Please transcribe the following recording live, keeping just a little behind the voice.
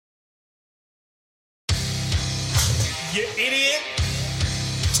You idiot!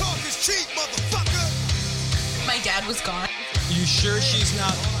 Talk is cheap, motherfucker! My dad was gone. You sure she's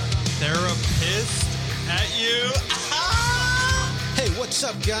not therapist at you? Hey, what's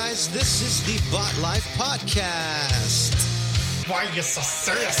up, guys? This is the Bot Life Podcast. Why are you so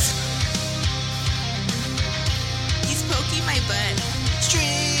serious? He's poking my butt.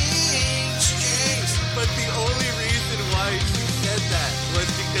 Strings. But the only reason why she said that was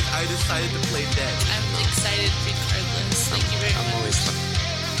because I decided to play dead. I'm excited regardless. Thank you very much.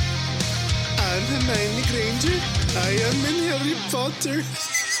 I'm Hermione Granger. I am in Harry Potter.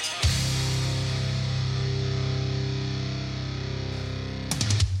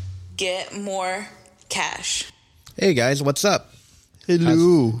 Get more cash. Hey, guys, what's up?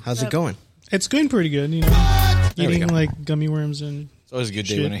 Hello. How's it going? It's going pretty good, you know. There we Eating go. like gummy worms and It's always a good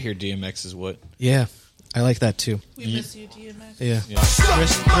day Shit. when I hear DMX is what. Yeah, I like that too. We miss you, DMX. Yeah.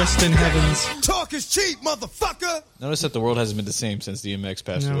 rest in heavens. Talk is cheap, motherfucker! Notice that the world hasn't been the same since DMX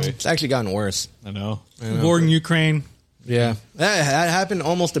passed No. away. It's actually gotten worse. I know. War in Ukraine. Yeah. That happened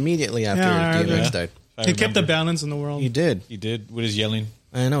almost immediately after Yeah, I DMX know. died. I He kept the remember. balance in the world. He did. He did with his yelling.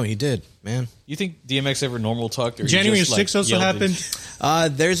 I know, he did, man. You think DMX ever normal talked? Or he January just, 6th also yelled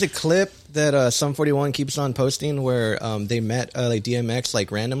happened. There's a clip that Sum 41 keeps on posting where they met like DMX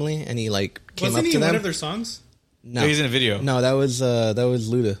like randomly, and he like came Wasn't up he to in them. one of their songs? No, No, he's in a video. No, that was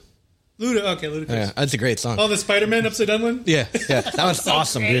Luda. Okay, Ludacris. Yeah, that's a great song. Oh, the Spider-Man upside down one? Yeah, that was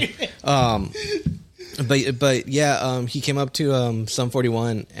awesome, dude. But yeah, he came up to Sum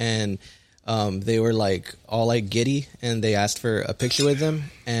 41 and they were like all like giddy, and they asked for a picture with him.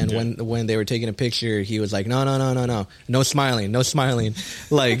 And when they were taking a picture, he was like, no smiling.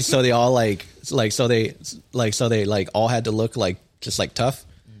 Like so they all like all had to look like just like tough.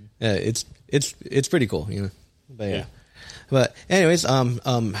 It's pretty cool, you know. But yeah. But anyways,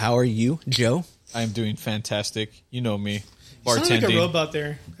 how are you, Joe? I'm doing fantastic. You know me. You sound like a Bartending. robot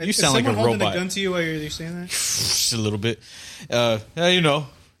there. You sound like a Is someone holding robot. a gun to you while you're saying that? Just a little bit. You know,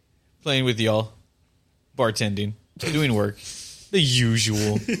 playing with y'all. Bartending. Doing work. The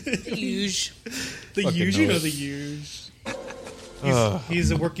usual. Huge. The Fucking huge, you know know it. the huge.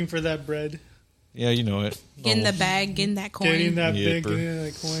 He's working for that bread. Yeah, you know it. Getting the bag, getting that coin. Getting that Yipper. big, getting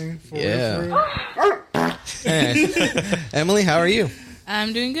that coin. For Yeah. Hey. Emily, how are you?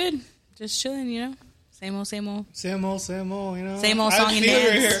 I'm doing good. Just chilling, you know. Same old, Same old, you know. Same old I song and feel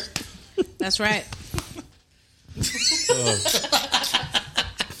it dance. That's right.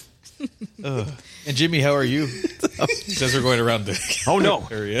 And Jimmy, how are you? Says we're going around the Oh no,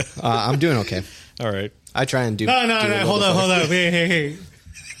 area. I'm doing okay. All right. I try and do. No, do a little hold bit on. Hey.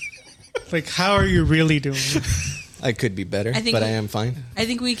 Like, how are you really doing? I could be better, I think but we- I am fine. I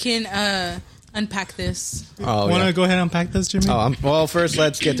think we can unpack this. Oh, Want to yeah. go ahead and unpack this, Jimmy? Well, first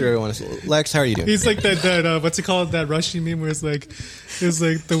let's get through everyone. Lex, how are you doing? He's like that what's it called? That Russian meme where it's like the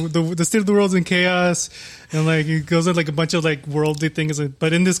state of the world's in chaos, and like it goes on like a bunch of like worldly things.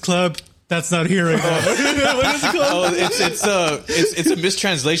 But in this club, that's not here right now. What is it called? Oh, it's a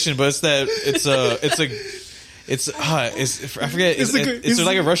mistranslation, but I forget. It's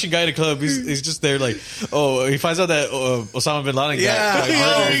like a Russian guy in a club. He's just there, like, oh, he finds out that Osama bin Laden got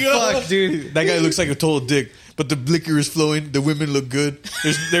there you go. Fuck, dude. that guy looks like a total dick, but the liquor is flowing. The women look good.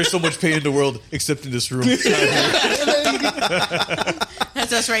 There's so much pain in the world, except in this room.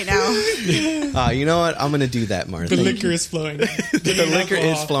 That's us right now. You know what? I'm gonna do that, Martha. The liquor is flowing. The liquor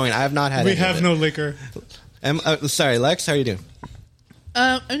is flowing. I have not had. We any of have it. no liquor. Sorry, Lex. How are you doing?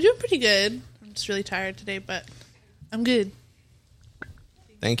 I'm doing pretty good. I'm just really tired today, but I'm good.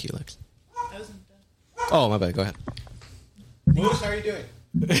 Thank you, Lex. Oh, my bad. Go ahead. Moose, how are you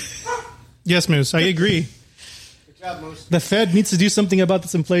doing? Yes, Moose, I agree. Good job, Moose. The Fed needs to do something about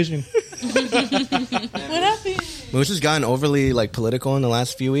this inflation. What happened? Moose has gotten overly like political in the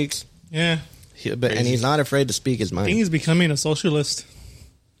last few weeks, Yeah, and he's not afraid to speak his I think mind. he's becoming a socialist.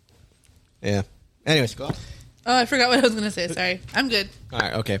 Yeah. Anyways, go on. Oh, I forgot what I was going to say. Sorry. I'm good. All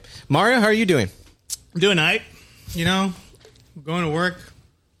right. Okay. Mario, how are you doing? I'm doing all right. You know, going to work,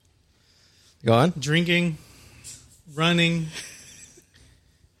 Go on. drinking, running.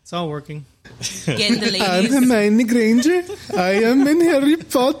 It's all working. Getting the I'm ladies. Hermione Granger. I am in Harry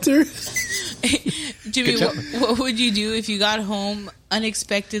Potter. Jimmy, Good job. what would you do if you got home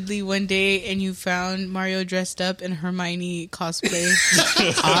unexpectedly one day and you found Mario dressed up in Hermione cosplay?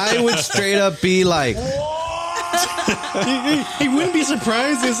 I would straight up be like, He wouldn't be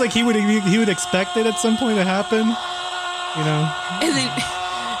surprised. It's like he would expect it at some point to happen. You know.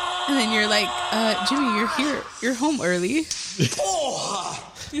 And then you're like, Jimmy, you're here. You're home early.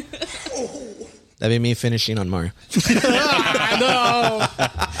 that'd be me finishing on Mario. No.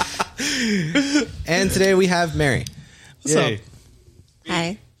 And today we have Mary. What's Yay. up?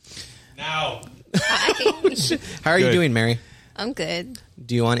 Hi. Now. How are you Good. doing, Mary? I'm good.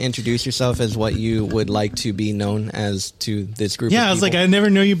 Do you want to introduce yourself as what you would like to be known as to this group? Yeah, of I was like, people? I never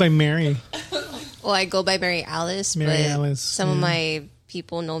know you by Mary. Well, I go by Mary Alice, Mary but Alice, some of my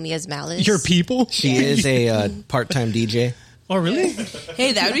people know me as Malice. Your people? She is a part-time DJ. Oh, really?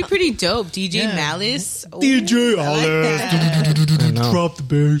 Hey, that would be pretty dope. DJ Yeah. Malice. Ooh, DJ I like Alice. that. I know. Drop the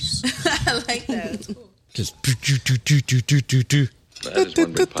bass. I like that. Just That is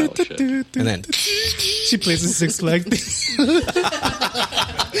one big pile of shit. and then She plays a Six Flag thing.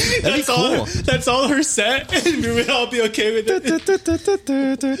 that'd be cool. That's all her set, and we would all be okay with it.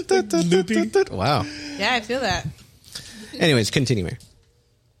 Looping. Wow. Yeah, I feel that. Anyways, continue, Mary.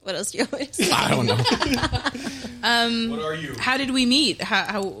 What else do you want to say? I don't know. What are you? How did we meet?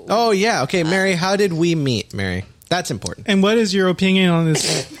 How Oh yeah. Okay, Mary. How did we meet, Mary? That's important. And what is your opinion on this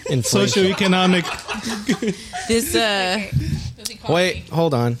Inflation. socioeconomic? this Wait.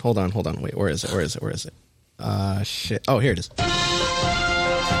 Hold on. Wait. Where is it? Shit. Oh, here it is.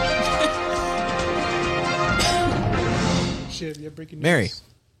 Shit, you're breaking news. Mary,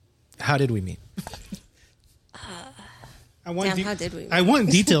 how did we meet? I want Damn, how did we meet? I want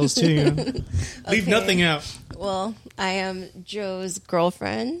details too. You know? Leave Okay. nothing out. Well, I am Joe's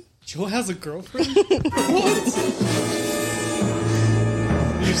girlfriend. Joe has a girlfriend. What?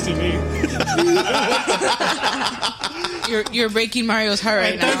 Used to me. you're breaking Mario's heart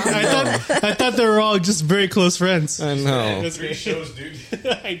right now. I thought they were all just very close friends. I know. That's 3 shows, dude.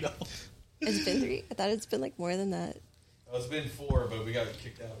 I know. It's been 3. I thought it's been like more than that. Oh, it's been 4, but we got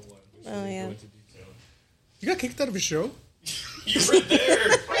kicked out of one. We Oh, shouldn't yeah. go into detail. You got kicked out of a show? You were there.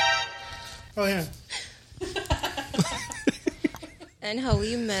 Oh yeah. And how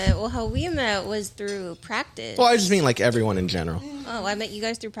we met? Well, how we met was through practice. Well, I just mean like everyone in general. Oh, I met you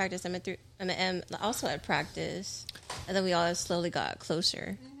guys through practice. I met Em also at practice, and then we all slowly got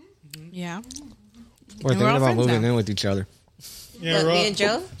closer. Yeah. We're thinking all about friends moving now. in with each other. Yeah, But we're me all- and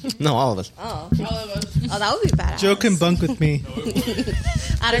Joe. No, all of us. Oh, oh, that would be badass. Joe can bunk with me.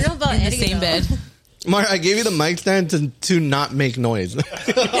 I don't know about In the Eddie, same though. bed. Mark, I gave you the mic stand to not make noise.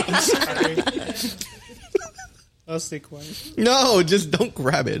 I'll stay quiet. No, just don't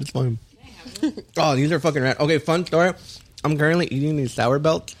grab it. It's fine. Oh, these are fucking rad. Okay, fun story. I'm currently eating these sour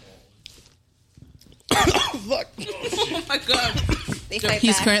belts. Fuck. Oh my god. They fight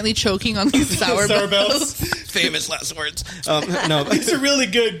He's back. currently choking on these sour bells. Famous last words. No, It's a really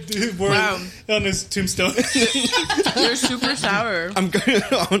good word Wow. on his tombstone. They're super sour. I'm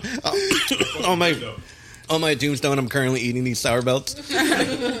on my tombstone. I'm currently eating these sour belts.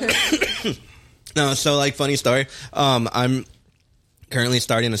 No, so like funny story. I'm currently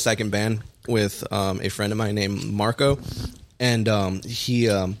starting a second band with a friend of mine named Marco, and he.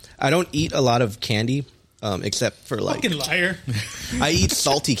 I don't eat a lot of candy except for like Fucking liar. I eat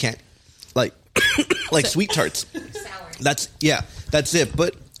salty candy, like like sweet tarts. That's it.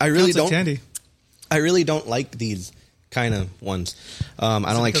 But I really Sounds like don't. candy. I really don't like these kind of ones. I don't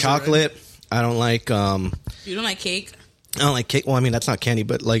like because they're chocolate. I don't like You don't like cake? I don't like cake. Well, I mean that's not candy,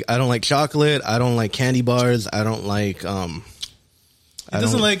 but like I don't like chocolate. I don't like candy bars. I don't like He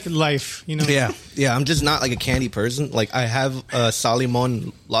doesn't like life, you know. yeah. I'm just not like a candy person. Like I have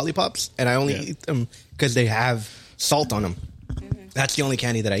Salimon lollipops, and I only eat them because they have salt on them. That's the only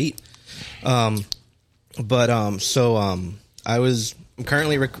candy that I eat. I'm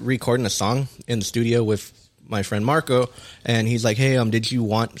currently recording a song in the studio with my friend Marco, and he's like, "Hey, did you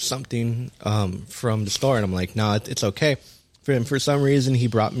want something from the store?" And I'm like, "No, it's okay." For some reason, he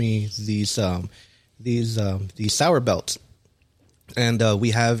brought me these sour belts, and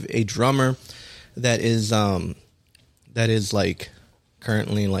we have a drummer that is like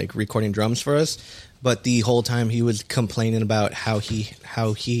currently like recording drums for us, but the whole time he was complaining about how he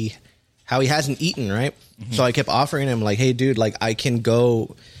hasn't eaten, right? So I kept offering him like, "Hey, dude, like I can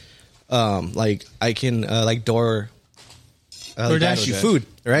go." I can DoorDash you food,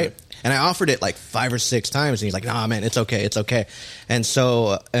 right? And I offered it like 5 or 6 times, and he's like, "Nah, man, it's okay." And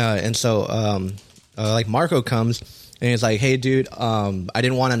so like Marco comes and he's like, "Hey, dude, I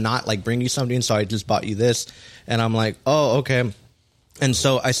didn't want to not like bring you something, so I just bought you this." And I'm like, "Oh, okay." And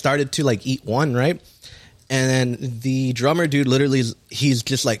so I started to like eat one, right? And then the drummer dude literally he's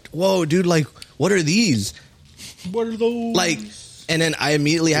just like, "Whoa, dude, like what are these?" What are those? Like, and then I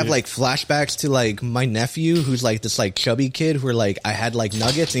immediately have like flashbacks to like my nephew who's like this like chubby kid where like I had like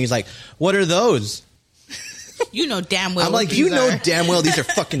nuggets, and he's like, "What are those?" You know damn well. I'm what like, these "You know are." damn well these are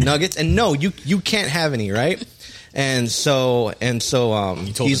fucking nuggets, and no, you can't have any, right?" And so You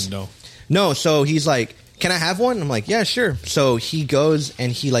told he's him no. no, so he's like, "Can I have one?" I'm like, "Yeah, sure." So he goes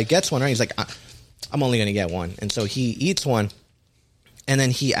and he like gets one, right? He's like, I'm only gonna get one. And so he eats one, and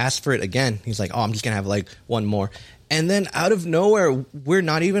then he asks for it again. He's like, oh, I'm just gonna have like one more. And then out of nowhere, we're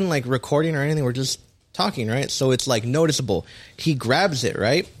not even like recording or anything. We're just talking, right? So it's like noticeable. He grabs it,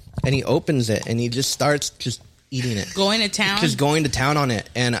 right? And he opens it, and he just starts just eating it. Going to town? Just going to town on it.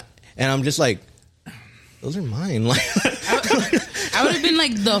 And I'm just like, those are mine. Like, I would have been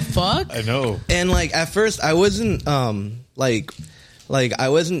like, the fuck? I know. and like at first I wasn't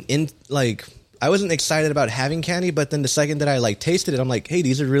I wasn't excited about having candy, but then the second that I like tasted it, I'm like, hey,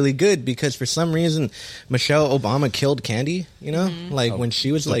 these are really good, because for some reason Michelle Obama killed candy, you know? Like when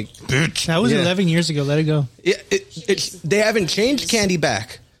she was like, That was Yeah. 11 years ago. Let it go. they haven't changed candy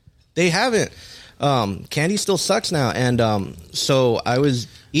back. They haven't. Candy still sucks now. And so I was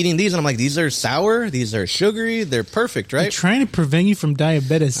eating these, and I'm like, these are sour, these are sugary, they're perfect, They're right? trying to prevent you from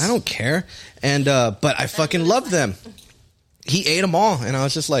diabetes. I don't care. And but I fucking love them. He ate them all, and I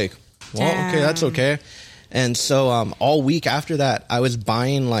was just like, well, okay, that's okay. And so all week after that, I was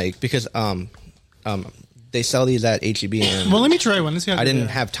buying like, because they sell these at HEB, and Well, let me try one. Let's see how I good didn't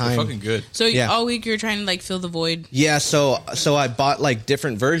they are. have They're time. fucking good. So Yeah. all week you're trying to like fill the void. Yeah, so I bought like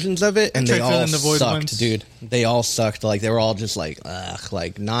different versions of it, and Tried they all filling the void sucked, once. dude. They all sucked. Like they were all just like, ugh,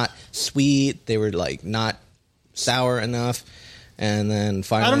 like not sweet. They were like not sour enough. And then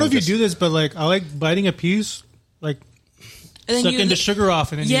finally, I don't know if you just- do this, but like I like biting a piece, like And then sucking you the sugar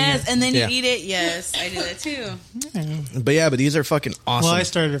off, and then Yes, and then Yeah. you eat it. Yes, I do that too. But yeah, but these are fucking awesome. Well, I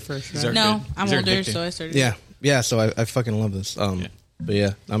started it first. These right? are No, good. I'm These are older, addicting. so I started. Yeah, yeah. So I fucking love this. But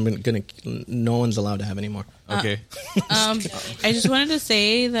yeah, I'm gonna. No one's allowed to have any more. Okay. I just wanted to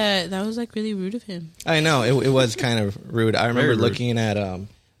say that was like really rude of him. I know it was kind of rude. I remember Very rude.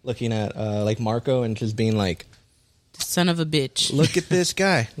 looking at like Marco and just being like, Son of a bitch. look at this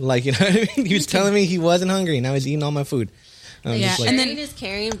guy. Like, you know what I mean? He was telling me he wasn't hungry. Now he's eating all my food. I'm Yeah, just like, and then- Carrying is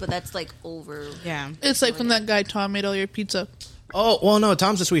carrying, but that's like over. Yeah. It's like when that guy Tom made all your pizza. oh, well, no,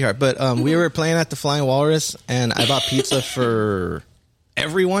 Tom's a sweetheart. But we were playing at the Flying Walrus, and I bought pizza for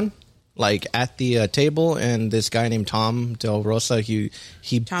everyone, like at the table. And this guy named Tom Del Rosa, Tom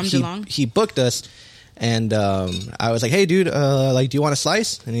DeLong? he booked us, and I was like, hey, dude, like, do you want a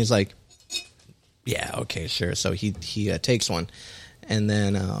slice? And he's like, yeah, okay, sure. So he takes one, and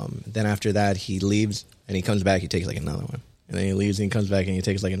then after that he leaves, and he comes back, he takes like another one, and then he leaves and he comes back and he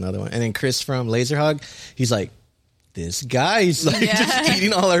takes like another one, and then Chris from Laserhog, he's like, this guy's like Yeah. just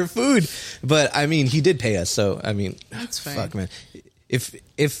eating all our food. But I mean, he did pay us, so I mean, That's fine. fuck, man.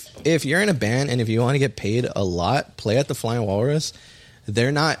 If you're in a band and if you want to get paid a lot, play at the Flying Walrus.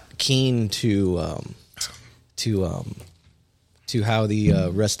 They're not keen to how the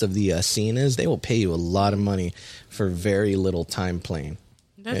rest of the scene is. They will pay you a lot of money for very little time playing.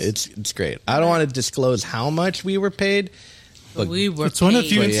 That's- It's great. I don't want to disclose how much we were paid, But we were. It's one of the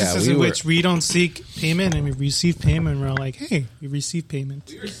few paid. But yeah, instances we in were- which we don't seek payment and we receive payment. And we're like, hey, we receive payment.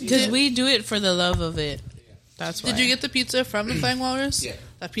 Because we do it for the love of it. That's why. Did you get the pizza from the Flying Walrus? Yeah.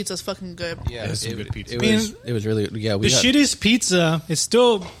 That pizza's fucking good. yeah, That's some good pizza. It was really The shittiest pizza is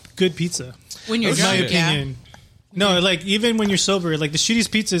still good pizza. when you're In my drunk? Yeah. opinion. No, like even when you're sober, like the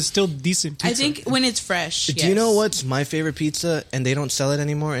shittiest pizza is still decent pizza. I think when it's fresh. Do you know what's my favorite pizza? And they don't sell it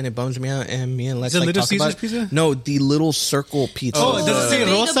anymore, and it bums me out. And me and Lex Is it like Little talk about Caesar's pizza? No, the little circle pizza. Oh, does it say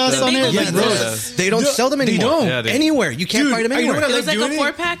the Rosas bagel- on the it? bagel Like pizza. Rosas. They don't sell them They anymore. don't. Yeah, they- Anywhere. You can't Dude, find them you know anywhere. what I It was like doing a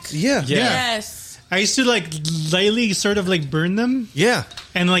it? 4-pack? Yeah. Yes. I used to like lightly sort of like burn them Yeah.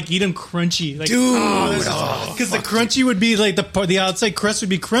 and like eat them crunchy, like Dude. because the crunchy would be like the outside crust would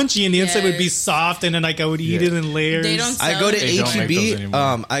be crunchy and the inside would be Yes. soft, and then like I would eat it in layers. They don't I go to They don't make those HEB.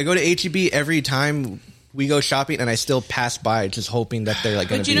 anymore. I go to HEB every time we go shopping, and I still pass by just hoping that they're like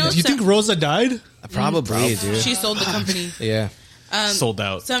going But to you be know- Do you think Rosa died? there. Probably, dude. She sold the company. Yeah. Sold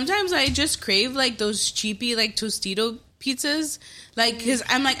out. Sometimes I just crave like those cheapy like Tostito pizzas, like because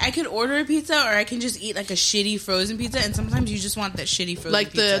I'm like I could order a pizza or I can just eat like a shitty frozen pizza, and sometimes you just want that shitty frozen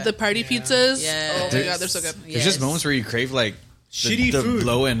Like pizza. the party pizzas. Yes. Oh my god, they're so good. There's just moments where you crave like Shitty the food.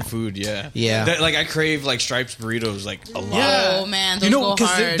 low end food. Yeah. Yeah. Like I crave like Stripes burritos like a lot. Oh man, those You know, go because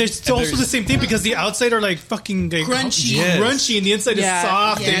hard. there's also there's- the same thing because the outside are like fucking like, Crunchy. Yes. crunchy, and the inside Yeah. is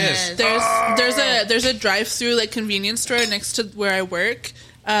soft. Yes. There's a drive through like convenience store next to where I work.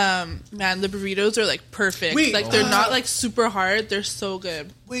 Man, the burritos are like perfect. Wait, like they're not like super hard. They're so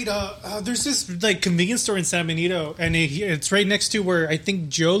good. Wait, there's this like convenience store in San Benito, and it's right next to where I think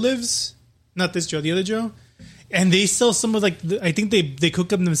Joe lives. Not this Joe, the other Joe. And they sell some of like I think they cook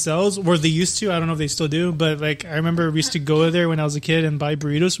them themselves, or they used to. I don't know if they still do, but like I remember we used to go there when I was a kid and buy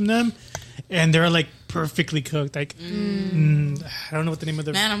burritos from them, and they're like perfectly cooked. Like, I don't know what the name of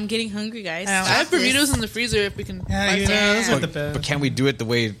the. Man, I'm getting hungry, guys. I have burritos in the freezer if we can. Yeah, buy you some. know, that's not the But best. can we do it the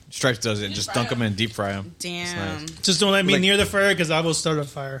way Stripes does it? Just dunk them and deep fry them. Damn. Just don't let me Like- near the fire because I will start a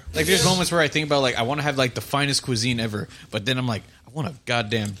fire. Like there's moments where I think about like I want to have like the finest cuisine ever, but then I'm like I want a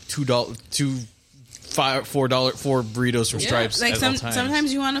goddamn $4 burritos from Stripes. Like at all times.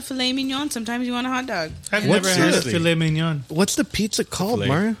 sometimes you want a filet mignon, sometimes you want a hot dog. I've What? never had a Seriously? filet mignon. What's the pizza called, Like,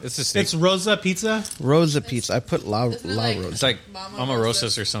 Mario? it's a steak. It's Rosa Pizza. Rosa pizza. I put La Isn't it like- Rosa. It's like Mama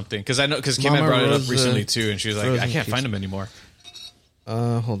Rosas or something. Because I know because Kim had Mama brought it up Rosa recently too, and she was like, frozen I can't pizza. find them anymore.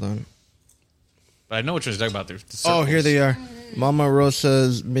 Hold on. But I know what you're talking about. They're the Oh, here circles. they are. Mama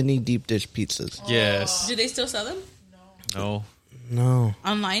Rosa's mini deep dish pizzas. Yes. Do they still sell them? No. No,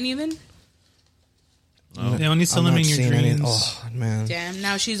 Online even? They only sell I'm them not in your seeing any. dreams. Oh man, Damn,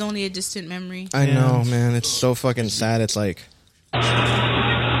 now she's only a distant memory. I Yeah. know, man. It's so fucking sad. It's like I've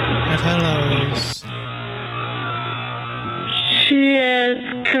had a lot of those.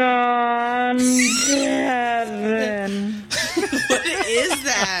 What is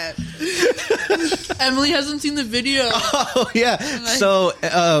that? Emily hasn't seen the video. oh yeah. So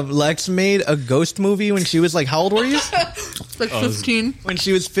Lex made a ghost movie when she was like, how old were you? Like 15. When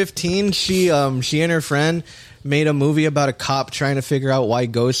she was 15, she and her friend made a movie about a cop trying to figure out why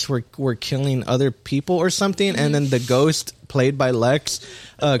ghosts were killing other people or something, and then the ghost played by Lex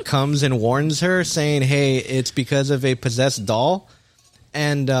comes and warns her saying, hey, it's because of a possessed doll.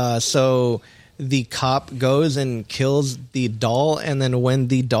 And so the cop goes and kills the doll, and then when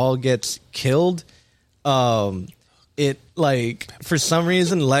the doll gets killed, it like for some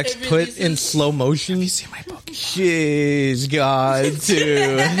reason Lex It put in releases- slow motion. She's gone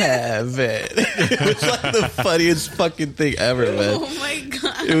to heaven. It was like the funniest fucking thing ever, man. Oh my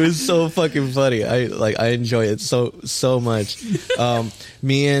god. It was so fucking funny. I enjoy it so much.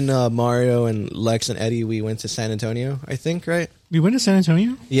 Me and Mario and Lex and Eddie, we went to San Antonio, I think, right? We went to San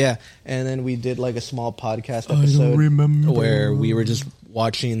Antonio? Yeah, and then we did like a small podcast don't episode remember. where we were just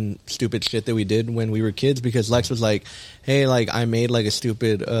watching stupid shit that we did when we were kids, because Lex was like, hey, like I made like a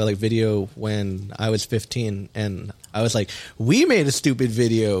stupid like video when I was 15, and I was like, we made a stupid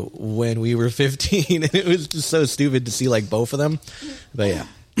video when we were 15, and it was just so stupid to see like both of them. But yeah.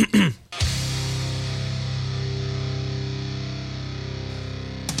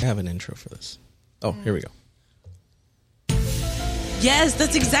 I have an intro for this. Oh, here we go. Yes,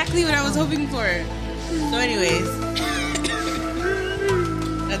 that's exactly what I was hoping for. So anyways.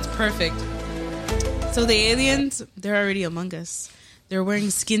 That's perfect. So the aliens, they're already among us. They're wearing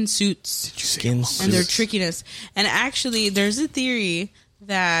skin suits. Skin And they're suits. tricking us. And actually, there's a theory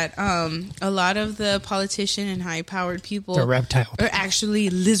that a lot of the politician and high-powered people They're reptile. are actually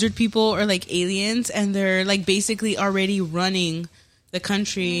lizard people or like aliens, and they're like basically already running the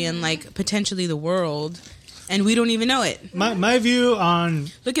country and like potentially the world, and we don't even know it. My view on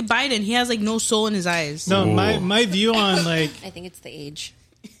Look at Biden; he has like no soul in his eyes, my view on like I think it's the age.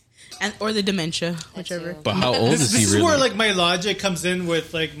 and or the dementia, whichever. too. But how old this is he is really? where like my logic comes in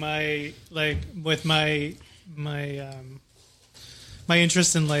with like my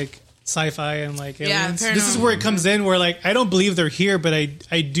interest in like sci-fi and like Yeah, aliens. This is where it paranormal. comes in where like I don't believe they're here, but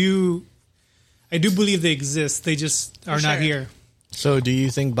I do believe they exist. They just are not sure. here. So do you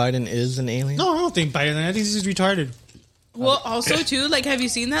think Biden is an alien? No, I don't think Biden. I think he's just retarded. Well, also too, like, have you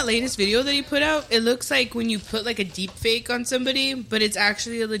seen that latest video that he put out? It looks like when you put like a deep fake on somebody, but it's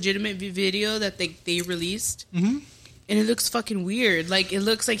actually a legitimate video that they released, and it looks fucking weird. Like it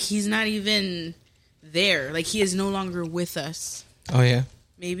looks like he's not even there. Like he is no longer with us. Oh yeah.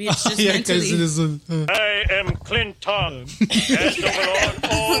 Maybe it's just Yeah, mentally. because it is I am Clinton. As overlord,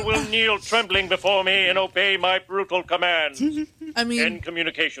 all will kneel trembling before me and obey my brutal commands. I mean, End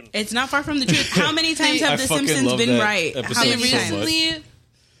communication. It's not far from the truth. How many times I have the fucking Simpsons love been that right? episode How they many so times? much. recently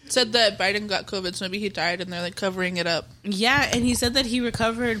said that Biden got COVID, so maybe he died, and they're like covering it up. Yeah, and he said that he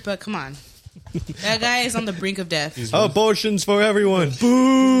recovered, but come on. That guy is on the brink of death. Abortions for everyone.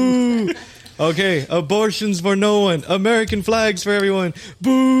 Boo! Okay, abortions for no one. American flags for everyone.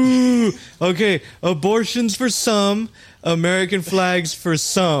 Boo! Okay, abortions for some. American flags for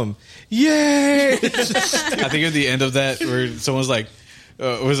some. Yay! I think at the end of that, where someone's like,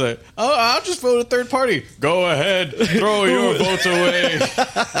 was like, oh, I'll just vote a third party. Go ahead, throw your votes away.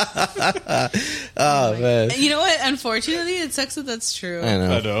 Oh man, You know what? Unfortunately, it sucks that that's true. I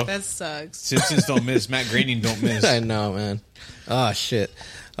know. I know. That sucks. Simpsons don't miss. Matt Groening don't miss. I know, man. Oh shit.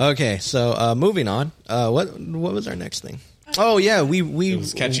 Okay, so moving on. What was our next thing? Oh yeah, we It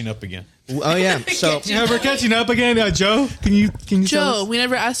was catching up again. Oh yeah, so yeah, we're catching up again. Joe, can you tell Joe, us? we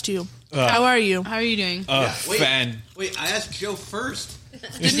never asked you. How are you? How are you doing? Fan. wait. I asked Joe first.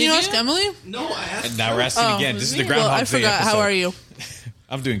 Didn't you ask Emily? No, I asked. And now we're asking again. This is the Groundhog Well, I Day forgot. episode. How are you?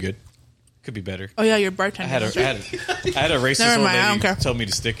 I'm doing good. Could be better. Oh yeah, you're bartender. I had a racist Never old mind, I don't lady care. tell me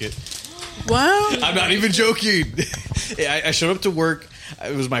to stick it. What? I'm not even joking. I showed up to work.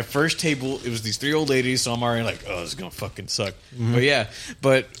 It was my first table. It was these 3 old ladies, so I'm already like, oh, this is gonna fucking suck.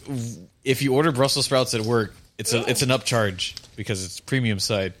 But if you order Brussels sprouts at work, it's an upcharge because it's premium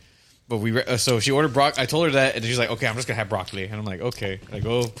side. But so she ordered I told her that, and she's like, okay, I'm just gonna have broccoli. And I'm like, okay. I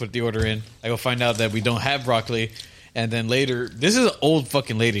go put the order in. I go find out that we don't have broccoli. And then later, this is an old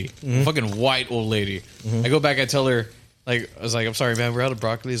fucking lady, fucking white old lady. I go back, I tell her, I was like, I'm sorry, man, we're out of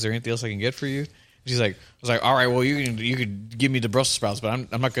broccoli. Is there anything else I can get for you? She's like, I was like, all right, well, you could give me the Brussels sprouts, but I'm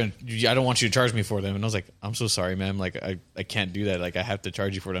not gonna. I don't want you to charge me for them. And I was like, I'm so sorry, ma'am. Like, I can't do that. Like, I have to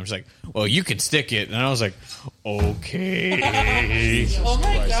charge you for them. She's like, well, you can stick it. And I was like, okay. Oh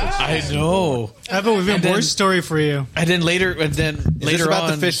my god! I know. I have an even worse story for you. And then later Is this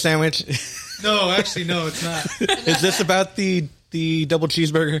about the fish sandwich? No, actually, no, it's not. Is this about the double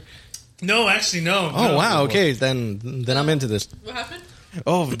cheeseburger? No, actually, no. Oh no. wow, okay, then I'm into this. What happened?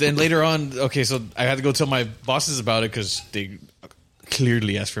 Oh, then later on, okay, so I had to go tell my bosses about it because they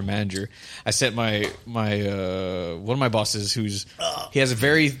clearly asked for a manager. I sent my one of my bosses he has a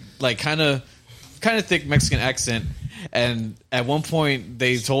very kind of thick Mexican accent, and at one point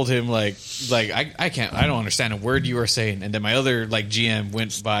they told him I don't understand a word you are saying, and then my other GM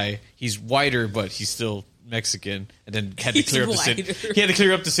went by. He's whiter, but he's still Mexican, and then had to clear up he had to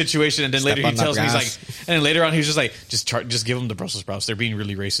clear up the situation, and then later he tells me and then later on he was just like, just give them the Brussels sprouts. They're being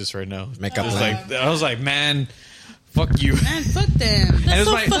really racist right now. Make up I was like, man, fuck you. Man, fuck them. That's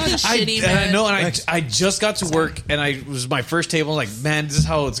so fucking shitty, man. I know, and I just got to work, and it was my first table. I was like, man, this is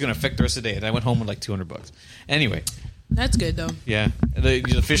how it's gonna affect the rest of the day. And I went home with $200. Anyway, That's good though. yeah,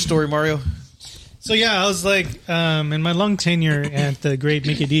 the fish story, Mario. So yeah, I was like, in my long tenure at the Great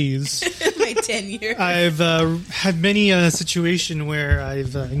Mickey D's, My tenure. I've had many situation where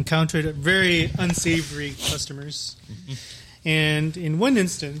I've encountered very unsavory customers, and in one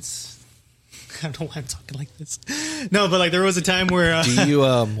instance, I don't know why I'm talking like this. No, but there was a time where Do you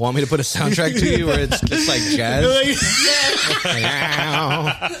want me to put a soundtrack to you where it's just like jazz?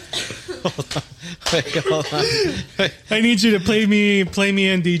 Hold on. I need you to play me in,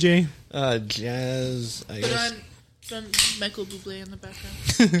 DJ. Jazz. I Put guess. on Michael Bublé in the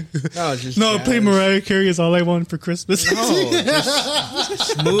background. No, just No, jazz. play Mariah Carey is all I want for Christmas. No,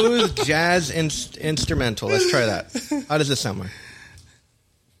 just smooth jazz instrumental. Let's try that. How does this sound, Mike?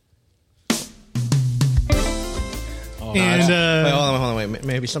 And Wait, hold on, wait.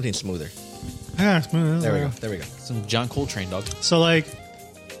 Maybe something smoother. There we go. Some John Coltrane, dog. So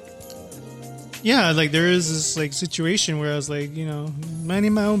yeah, there is this situation where I was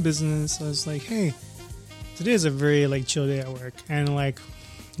minding my own business. I was like, hey, today is a very chill day at work, and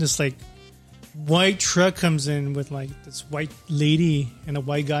this white truck comes in with this white lady and a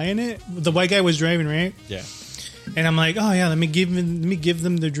white guy in it. The white guy was driving, right? Yeah. And I'm like, oh yeah, let me give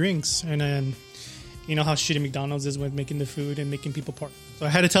them their drinks. And then you know how shitty McDonald's is with making the food and making people park. So I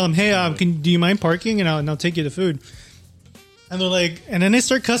had to tell them, hey, do you mind parking? And I'll take you the food. And they're like, and then they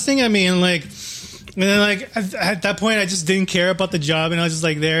start cussing at me, and then at that point I just didn't care about the job, and I was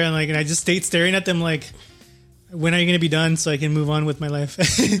just there, and I just stayed staring at them when are you going to be done so I can move on with my life?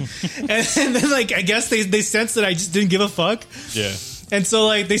 and then I guess they sensed that I just didn't give a fuck. Yeah. And so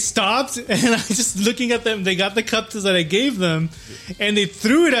they stopped, and I was just looking at them. They got the cups that I gave them, and they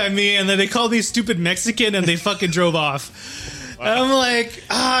threw it at me, and then they called me stupid Mexican, and they fucking drove off. And I'm like,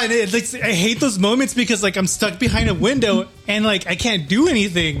 and I hate those moments because I'm stuck behind a window and I can't do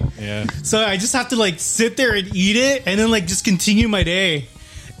anything. Yeah. So I just have to sit there and eat it, and then just continue my day.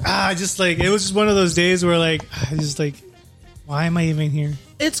 It was just one of those days where I just why am I even here?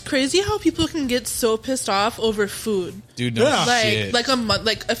 It's crazy how people can get so pissed off over food. Dude, no shit.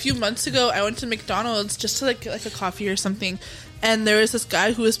 A few months ago, I went to McDonald's just to like a coffee or something, and there was this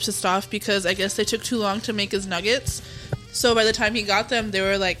guy who was pissed off because I guess they took too long to make his nuggets. So by the time he got them, they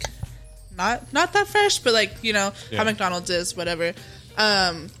were not that fresh, but how McDonald's is, whatever.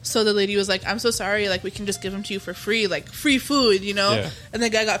 So the lady was like, I'm so sorry, we can just give them to you for free, free food, Yeah. And the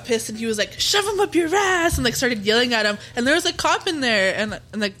guy got pissed, and he was like, shove them up your ass, and started yelling at him, and there was a cop in there, and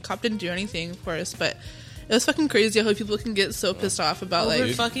the cop didn't do anything, of course, but it was fucking crazy how people can get so pissed off about Over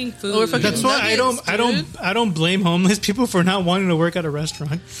fucking food. over fucking That's why nuggets, I don't blame homeless people for not wanting to work at a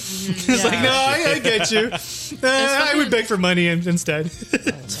restaurant. It's no, I get you. I would beg for money instead.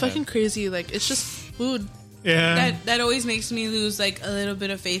 It's fucking crazy. It's just food. Yeah. That always makes me lose like a little bit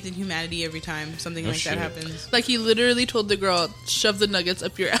of faith in humanity every time something like that happens. Like he literally told the girl, "Shove the nuggets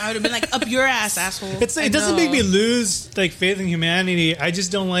up your ass." I would have been like, "Up your ass, asshole." It doesn't make me lose like faith in humanity. I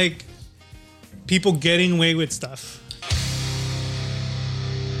just don't like people getting away with stuff.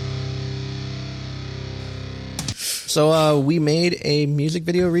 So we made a music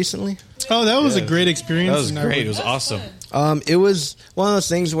video recently. Oh, that was a great experience. That was great. It was awesome. It was one of those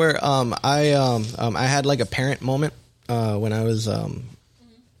things where I had like a parent moment when I was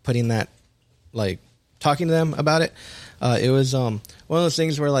putting that, like, talking to them about it. It was one of those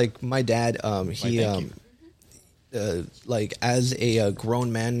things where, like, my dad like, as a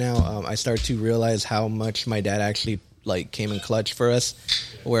grown man now, I start to realize how much my dad actually, like, came in clutch for us,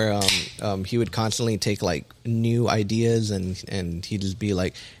 where he would constantly take, like, new ideas and he'd just be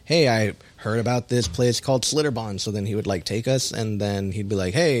like, hey, I heard about this place called Slitterbond. So then he would, like, take us, and then he'd be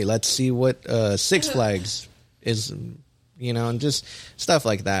like, hey, let's see what Six Flags is, you know, and just stuff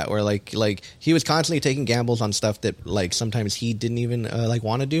like that, where like he was constantly taking gambles on stuff that, like, sometimes he didn't even like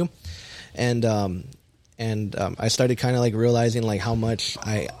want to do. And I started kind of, like, realizing, like, how much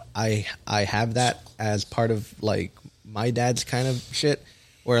I have that as part of, like, my dad's kind of shit,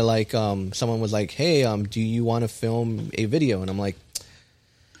 where, like, someone was like, hey, do you want to film a video? And I'm like,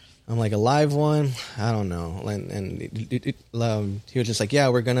 a live one? I don't know. And he was just like, yeah,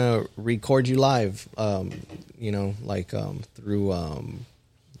 we're gonna record you live, you know, like, through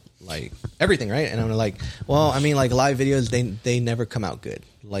like everything, right? And I'm like, well, I mean, like, live videos, they never come out good,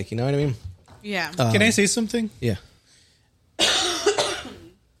 like, you know what I mean? Yeah. Can I say something? Yeah.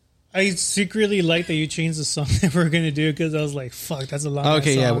 I secretly like that you changed the song that we're gonna do, because I was like, "Fuck, that's a long."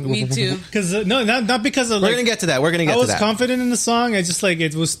 Okay, yeah, song. Me too. Because no, not because of. We're Like, gonna get to that. We're gonna get I to was that. confident in the song. I just, like,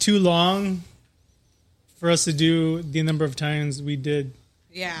 it was too long for us to do the number of times we did.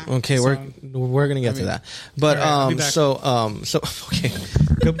 Yeah. Okay, we're gonna get to that. But All right, I'll be back. so okay,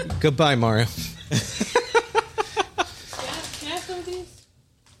 goodbye, Mario. Can I have some of these?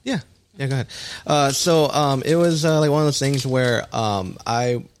 Yeah, go ahead. So it was like one of those things where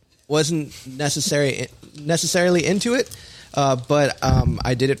I wasn't necessarily into it, but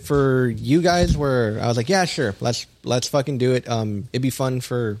I did it for you guys. Where I was like, yeah, sure, let's fucking do it. It'd be fun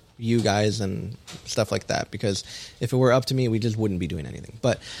for you guys and stuff like that, because if it were up to me, we just wouldn't be doing anything.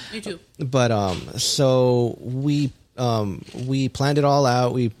 But Me too. But so we planned it all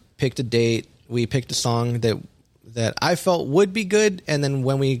out. We picked a date. We picked a song that I felt would be good, and then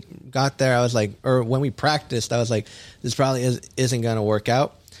when we got there, I was like, or when we practiced, I was like, this probably isn't going to work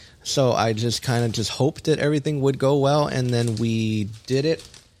out. So I just kind of just hoped that everything would go well, and then we did it.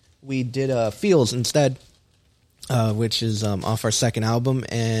 We did Feels instead, which is off our second album,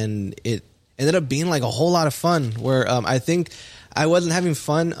 and it ended up being like a whole lot of fun, where I think I wasn't having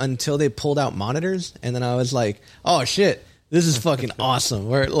fun until they pulled out monitors, and then I was like, oh shit, this is fucking awesome.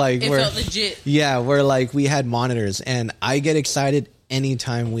 We're like, It felt legit. Yeah, we're like, we had monitors, and I get excited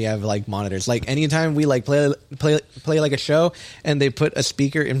anytime we have, like, monitors. Like, anytime we, like, play like a show and they put a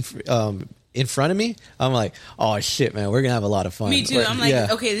speaker in front of me, I'm like, oh shit, man, we're gonna have a lot of fun. Me too. I'm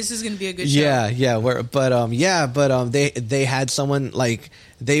like, okay, this is gonna be a good show. Yeah. They had someone, like,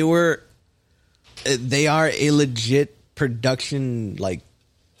 they are a legit production like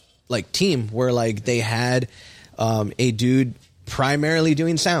team, where, like, they had a dude primarily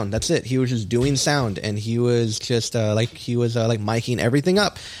doing sound. That's it. He was just doing sound, and he was just like miking everything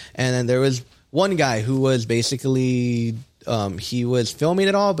up. And then there was one guy who was basically he was filming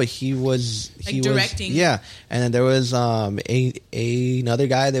it all, but he was directing. Yeah. And then there was another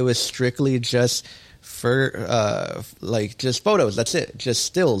guy that was strictly just for like just photos. That's it. Just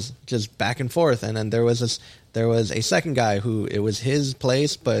stills, just back and forth. And then there was a second guy who, it was his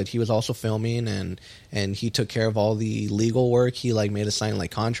place, but he was also filming, and he took care of all the legal work. He, like, made us sign,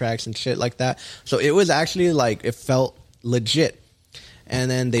 like, contracts and shit like that. So it was actually, like, it felt legit.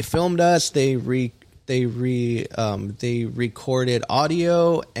 And then they filmed us. They recorded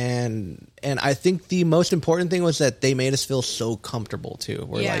audio, and I think the most important thing was that they made us feel so comfortable too.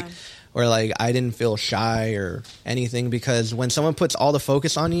 Where I didn't feel shy or anything, because when someone puts all the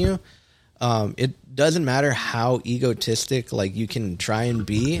focus on you, it doesn't matter how egotistic, like, you can try and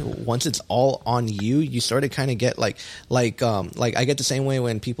be. Once it's all on you, you sort of kind of get like I get the same way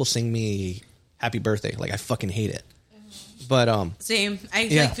when people sing me happy birthday. Like, I fucking hate it. But same. I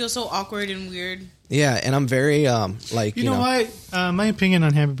like, feel so awkward and weird. Yeah, and I'm very like, you know what? My opinion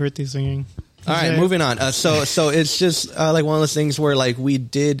on happy birthday singing. All right, moving on. So it's just like one of those things where, like, we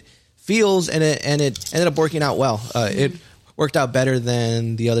did Feels, and it ended up working out well. It worked out better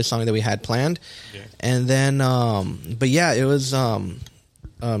than the other song that we had planned. Yeah. And then, but yeah, it was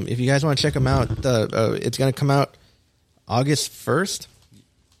if you guys want to check them out, it's going to come out August 1st.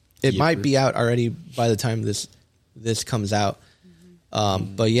 It might be out already by the time this comes out.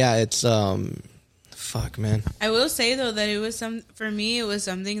 But yeah, it's fuck, man. I will say though that it was for me it was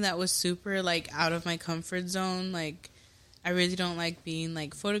something that was super like out of my comfort zone. Like I really don't like being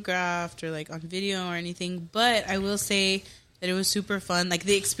like photographed or like on video or anything, but I will say that it was super fun. Like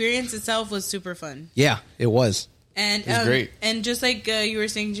the experience itself was super fun. Yeah, it was. And it was great. And just like you were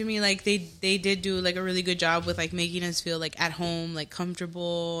saying, Jimmy, like they did do like a really good job with like making us feel like at home, like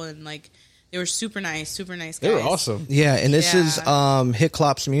comfortable, and like they were super nice guys. They were awesome. Yeah, and this is Hit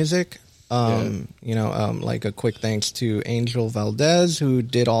Clop's music. Like a quick thanks to Angel Valdez, who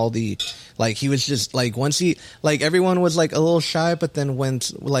did all the, like, he was just like, once he, like, everyone was like a little shy, but then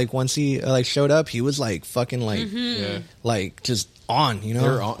once he like showed up, he was like fucking like like just on, you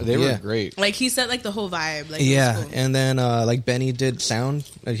know. They were great. Like he set like the whole vibe. Like yeah, cool. And then like Benny did sound.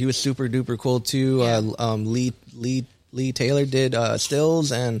 He was super duper cool too. Lee Taylor did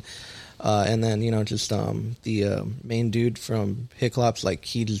stills, and then just the main dude from Hiclops, like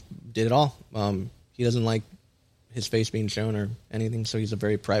he just did it all. He doesn't like his face being shown or anything, so he's a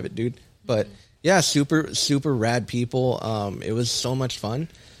very private dude. But yeah, super rad people. It was so much fun.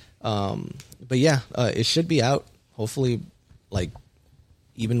 But yeah, it should be out. Hopefully, like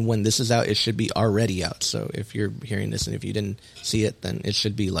even when this is out, it should be already out. So if you're hearing this and if you didn't see it, then it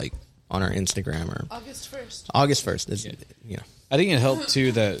should be like on our Instagram or August 1st. August 1st. I think it helped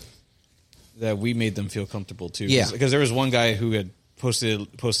too that we made them feel comfortable too. Yeah, because there was one guy who had posted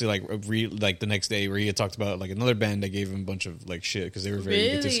like the next day where he had talked about like another band that gave him a bunch of like shit because they were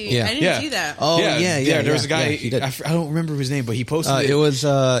very egotistical. Yeah, I didn't see that. Oh yeah. There was a guy. Yeah, I don't remember his name, but he posted it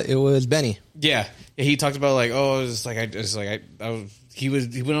was Benny. Yeah, he talked about like, oh, he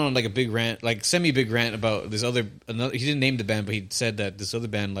went on like a big rant, like semi big rant about this another. He didn't name the band, but he said that this other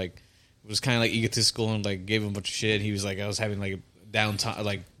band like was kind of like egotistical and like gave him a bunch of shit. He was like, I was having like a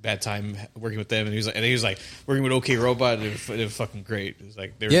bad time working with them, and he was like working with OK Robot. They were fucking great. It was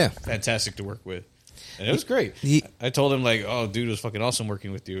like they were fantastic to work with, and it was great. I told him like, oh, dude, it was fucking awesome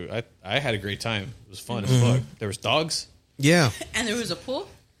working with you. I had a great time. It was fun as fuck. There was dogs. Yeah, and there was a pool.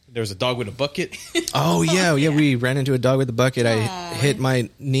 There was a dog with a bucket. Oh yeah. We ran into a dog with a bucket. I hit my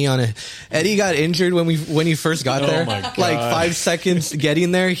knee on it. Eddie got injured when he first got there. My God. Like 5 seconds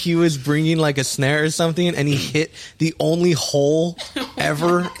getting there, he was bringing like a snare or something, and he hit the only hole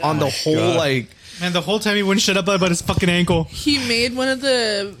ever on the whole like. And the whole time he wouldn't shut up about his fucking ankle. He made one of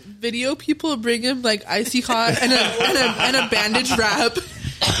the video people bring him like icy hot and a bandage wrap.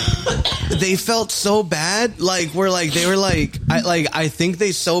 They felt so bad, like I think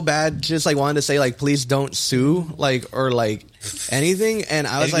they so bad just like wanted to say like please don't sue or anything, and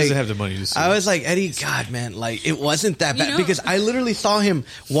I was Eddie like doesn't have the money to sue. I was like, Eddie, God man, like it wasn't that bad because I literally saw him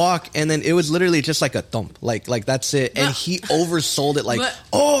walk and then it was literally just like a thump, like that's it, and he oversold it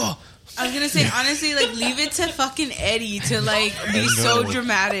I was gonna say, honestly, like, leave it to fucking Eddie to, like, be so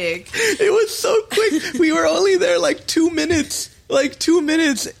dramatic. It was so quick. We were only there, like, 2 minutes.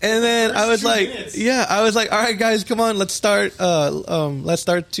 And then I was like, I was like, all right, guys, come on, let's start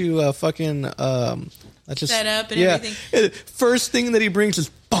to fucking, let's just... set up and everything. And first thing that he brings is,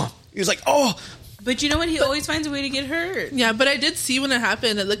 boom. He was like, oh... But you know what? He always finds a way to get hurt. Yeah, but I did see when it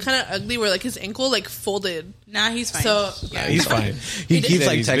happened. It looked kind of ugly, where like his ankle like folded. Nah, he's fine. So yeah, he's fine. He keeps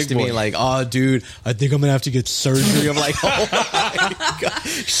like texting me like, "Oh, dude, I think I'm gonna have to get surgery." I'm like, "Oh my God,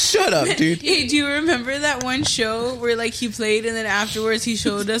 shut up, dude." Hey, do you remember that one show where like he played and then afterwards he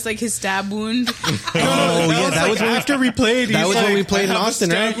showed us like his stab wound? That was after we played. That was when we played in Austin,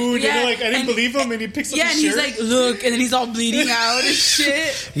 right? Wound, and like I didn't believe him, and he picks up his and shirt. he's like, "Look," and then he's all bleeding out and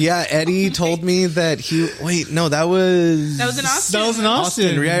shit. Yeah, Eddie told me that that was in Austin. That was in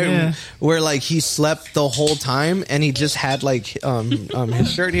Austin, right? Yeah. Where like he slept the whole time and he just had like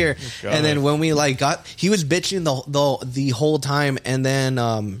his shirt here, and then when we like he was bitching the whole time, and then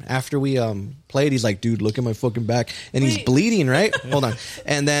after we played, he's like, dude, look at my fucking back, and he's bleeding, right? Hold on,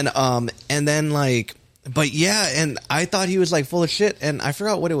 and then like. But yeah, and I thought he was like full of shit, and I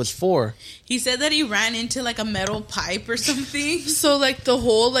forgot what it was for. He said that he ran into like a metal pipe or something. So like the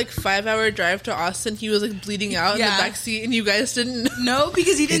whole like 5-hour drive to Austin, he was like bleeding out in the backseat, and you guys didn't know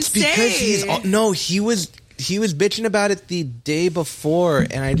because he didn't say. He was bitching about it the day before,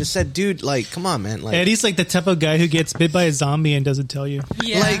 and I just said, dude, like, come on, man. Like, Eddie's like the type of guy who gets bit by a zombie and doesn't tell you.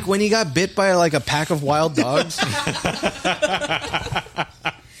 Yeah. Like when he got bit by like a pack of wild dogs.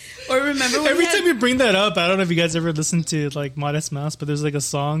 Or remember when every time you bring that up, I don't know if you guys ever listened to like Modest Mouse, but there's like a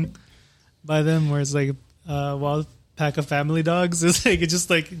song by them where it's like wild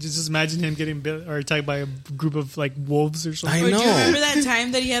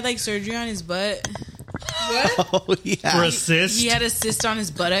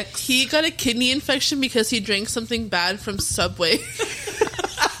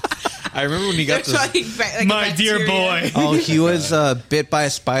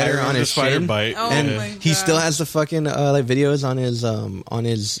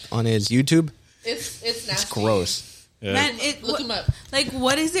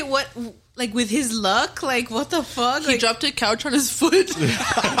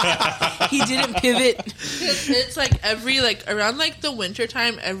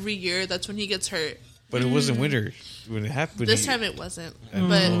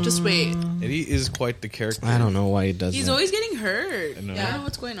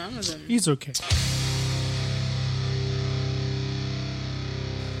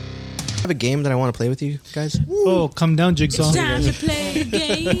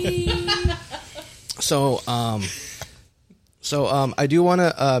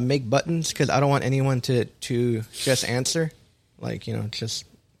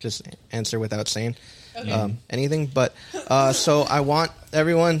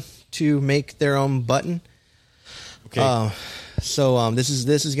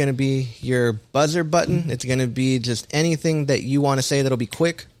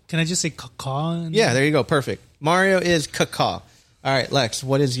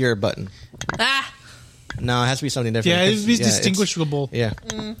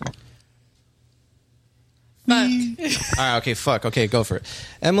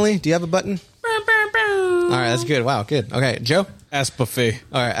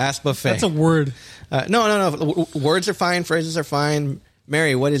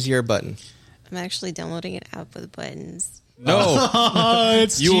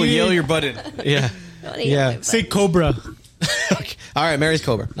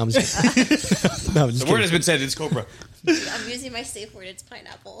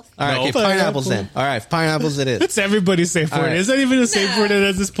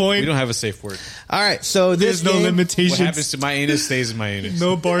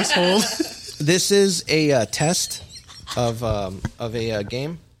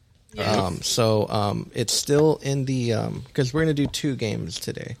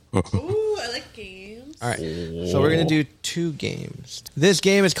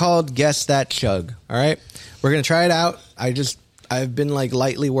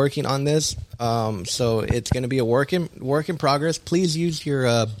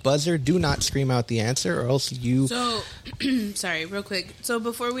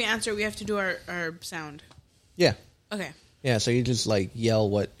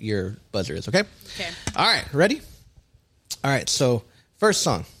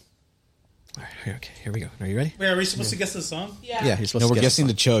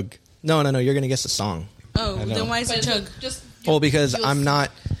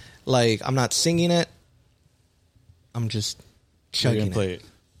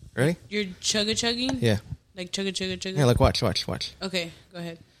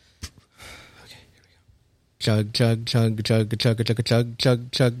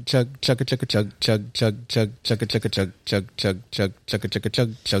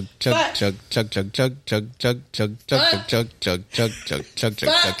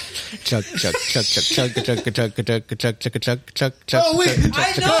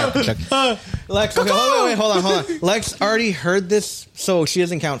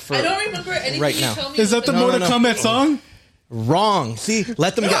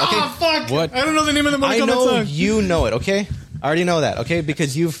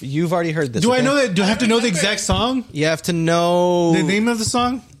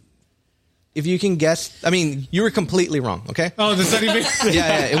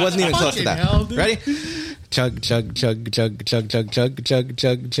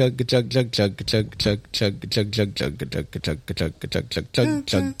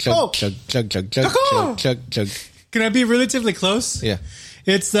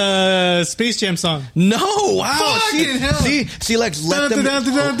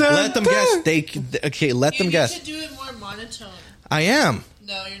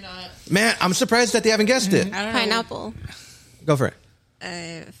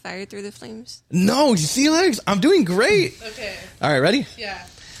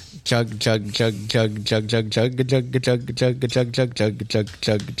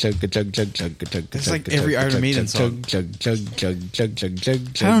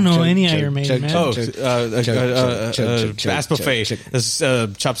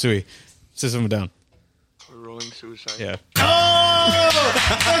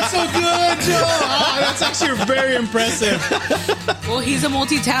That's so good, Joe. Oh, that's actually very impressive. Well, he's a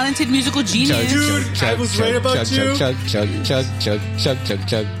multi-talented musical genius. Dude, I was right about you. Chug, chug, chug, chug, chug, chug,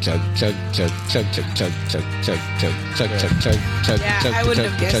 chug, chug, chug, chug, chug, chug, chug, chug, chug, chug, chug, chug, chug, chug, Yeah, I wouldn't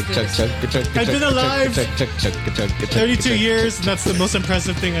have guessed this. I've been alive 32 years, and that's the most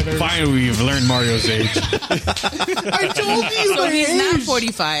impressive thing I've ever seen. Finally, we've learned Mario's age. I told you So my he's age. not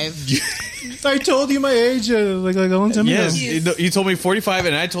 45. I told you my age like a long time Yes, ago. you told me 45,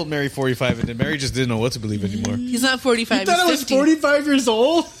 and I told Mary 45, and then Mary just didn't know what to believe anymore. He's not 45. You thought I he's was 50. 45 years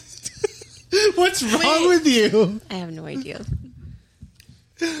old? What's wrong with you? I have no idea.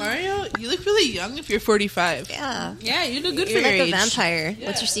 Mario, you look really young if you're 45. Yeah. Yeah, you look good You're for like your a age. vampire.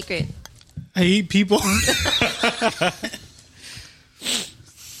 What's your secret? I eat people. I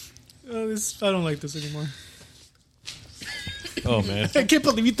don't like this anymore. Oh, man. I can't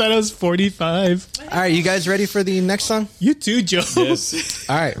believe you thought I was 45. All right, you guys ready for the next song? You too, Joe. Yes.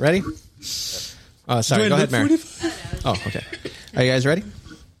 All right, ready? Oh, sorry. Do I Go look ahead, Mary. 45? Oh, okay. Are you guys ready?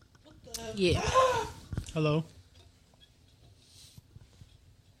 Yeah. Hello.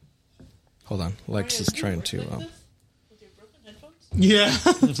 Hold on. Lex is trying to. Yeah.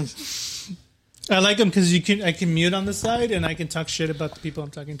 I like them because I can mute on the side and I can talk shit about the people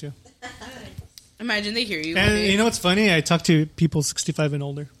I'm talking to. Imagine they hear you. And you know what's funny? I talk to people 65 and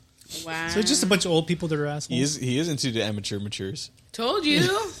older. Wow. So it's just a bunch of old people that are assholes. He is into the amateur matures. Told you.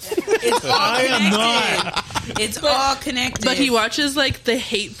 It's all I am connected. It's all connected. But he watches like the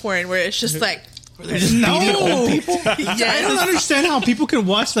hate porn where it's just like, No! people? Yeah, I don't understand how people can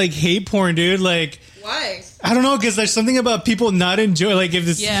watch like hate porn, dude. Like, why? I don't know, because there's something about people not enjoy. Like, if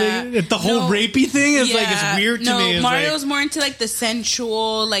this, if the whole rapey thing is like, it's weird to me. It's Mario's like, more into like the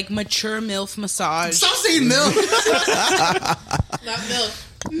sensual, like mature MILF massage. stop saying milk. Not MILF.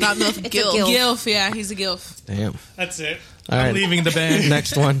 Not MILF. It's a Gilf. gilf. Gilf, yeah, he's a Gilf. Damn. That's it. All I'm right. leaving the band.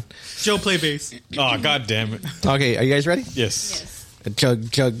 Next one. Joe, play bass. Oh, god damn it. Okay, are you guys ready? Yes. A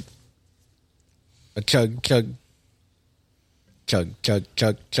chug, chug. A chug, chug. Chug, chug,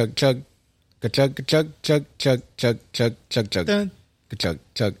 chug, chug, chug. A chug, chug, chug, chug, chug, chug, chug, chug. Dun. A chug,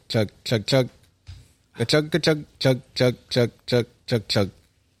 chug, chug, chug, chug. A chug, chug, chug, chug, chug, chug, chug, chug.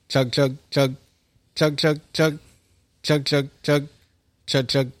 Chug, chug, chug. Chug, chug, chug. Chug, chug, chug. Chug,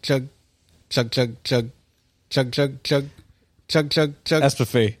 chug, chug. Chug, chug, chug. Chug, chug, chug. Chug, chug, chug. That's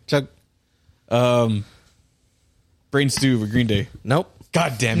buffet. Chug. Brain stew with Green Day. Nope.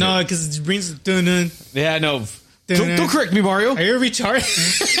 God damn it. No, because it brings dun dun. Yeah, no. Don't correct me, Mario. Are you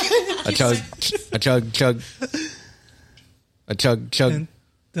retarded? A chug, a chug, chug. A chug, chug.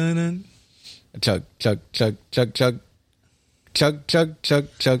 Dun, dun. A chug, chug, chug, chug, chug. Chug, chug, chug,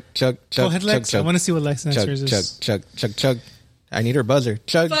 chug, chug, chug. Go ahead, Lex. I want to see what Lex chug, answers chug, is. chug, chug, chug. I need her buzzer.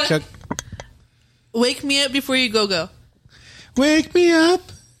 Chug, Fuck. chug. Wake me up before you go. Wake me up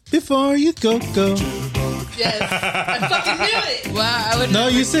before you go. Yes. I fucking knew it. Wow, I would. No,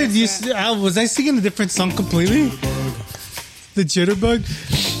 you said was I singing a different song completely? The Jitterbug.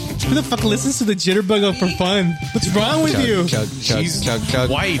 Who the fuck listens to the Jitterbug for fun? What's wrong with you? Chug, chug, She's chug, chug.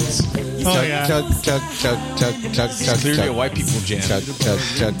 white. Oh Chug, yeah. chug, chug, chug, chug, chug, chug. Clearly a chug. white people jam. Chug, chug,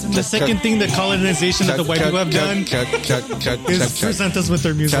 chug. The second thing that colonization that the white people have done Chug, chug, chug, chug, is chug. present us with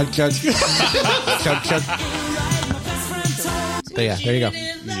their music. Chug, chug. Chug, chug. So yeah, there you go.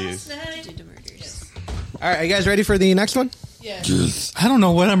 Yes. All right, are you guys ready for the next one? I don't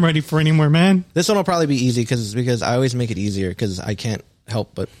know what I'm ready for anymore, man. This one will probably be easy because I always make it easier because I can't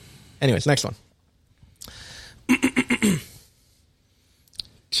help but. Anyways, next one.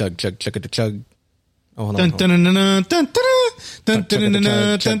 Chug, chug, chug, chug. Oh, hold on. Dun, dun, dun, dun, dun, dun, dun, dun, dun, dun,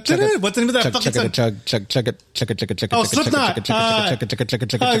 dun, dun, dun. What's the name of that fucking song? Chug, chug, chug it, chug it, chug it, chug it. Oh, Slipknot.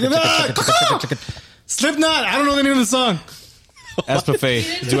 Slipknot. I don't know the name of the song. That's buffet.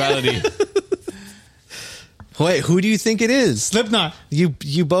 Duality. Wait, who do you think it is? Slipknot. You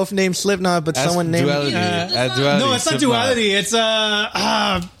both named Slipknot, but That's someone named duality. Duality. No, it's not duality. It's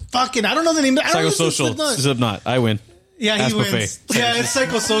fucking. I don't know the name. I don't listen to Psychosocial. Slipknot. Slipknot. I win. Yeah, he Ask wins. buffet. Yeah, it's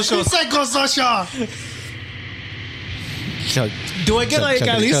psychosocial. Psychosocial. Chug. Do I get Chug, like chug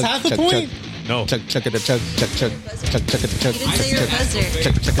at it, least chug, half a chug, point? No. Chug, chug it, chug, chug, chug, chug, chug it, chug. You didn't say your buzzer.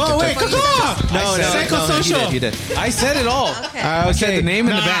 Chug, chug, Oh wait, chug, come on! No, Psychosocial. he did. I said it all. Okay. I said the name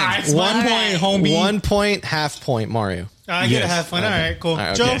and the Nah, band. it's 1 point, homie. 1 point, half point, Mario. I get a Yes. half one. All right, cool. All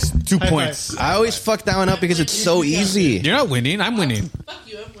right, Joe, okay. Yes, 2 high points. five. I always fuck that one up because it's so easy. You're not winning. I'm winning. Fuck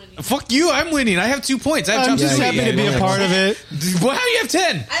you, I'm winning. Fuck you. I'm winning. I have 2 points. I have I'm just Yeah, happy yeah, to be yeah. a part of it. Well, how do you have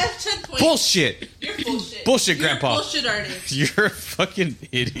 10? I have 10 points. Bullshit. You're bullshit. Bullshit, You're Grandpa. bullshit artist. You're a fucking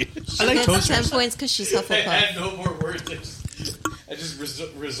idiot. I like Gets toasters. 10 points because she's Hufflepuff. no more words. I just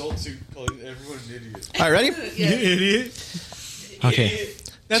result to calling everyone an idiot. All right, ready? You idiot.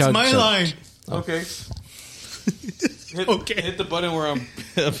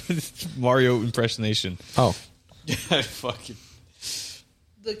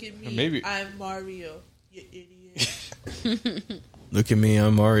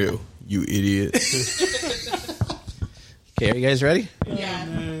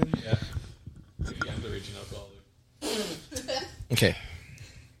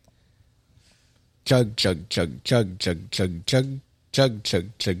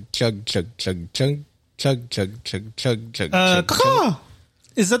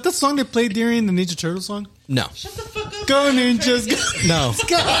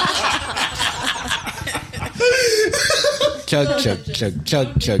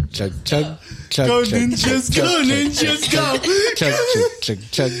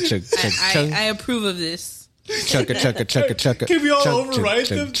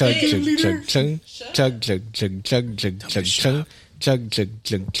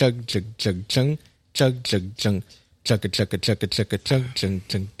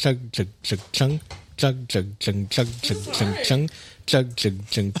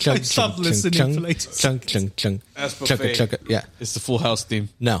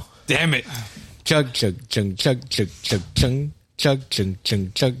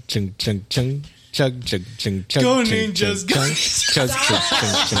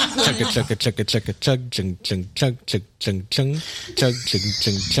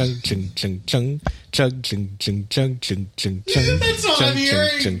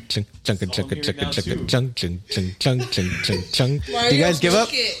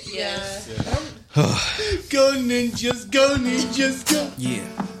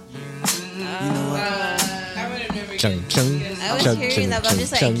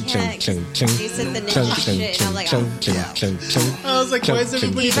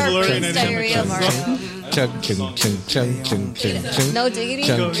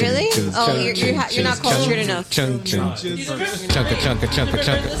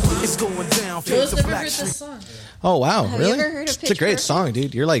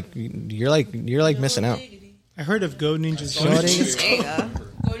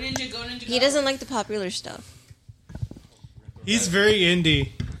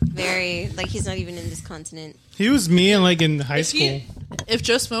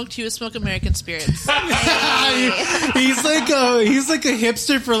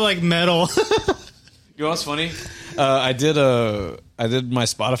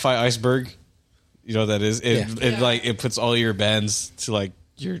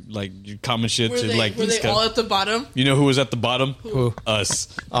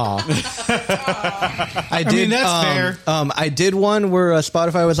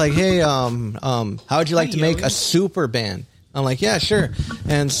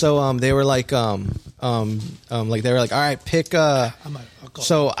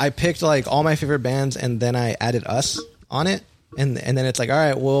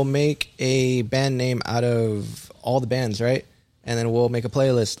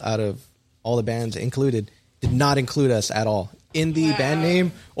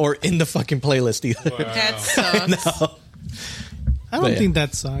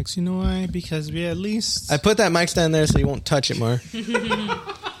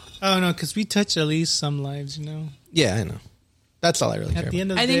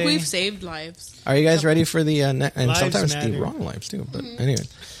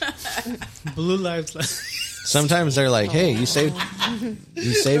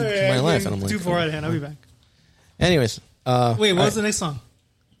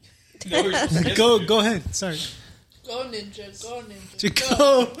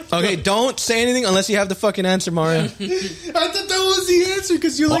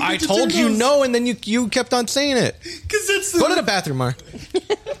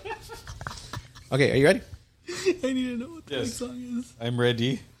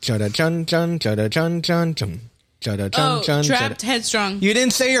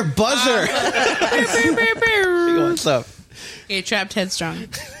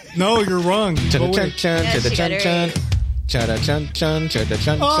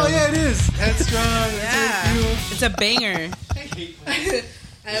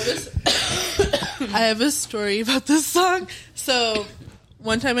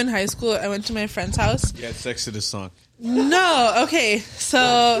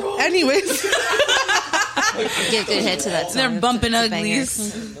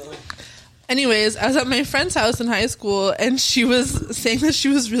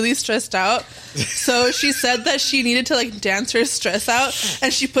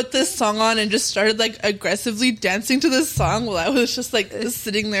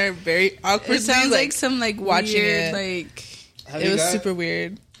 It was super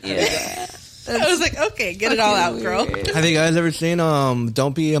weird. Yeah. I was like, okay, get it all out, girl. Have you guys ever seen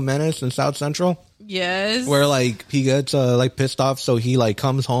Don't Be a Menace in South Central? Yes. Where like he gets like pissed off, so he like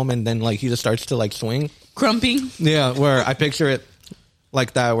comes home and then like he just starts to like swing. Crumping. Yeah, where I picture it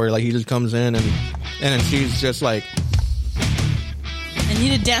like that, where like he just comes in and then she's just like, I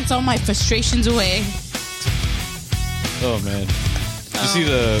need to dance all my frustrations away. Oh man,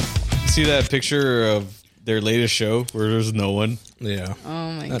 you see that picture of their latest show where there's no one? yeah.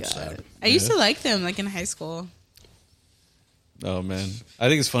 Oh my That's god. sad. I used to like them like in high school. Oh man, I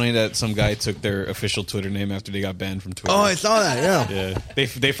think it's funny that some guy took their official Twitter name after they got banned from Twitter. Oh, I saw that. Yeah, yeah,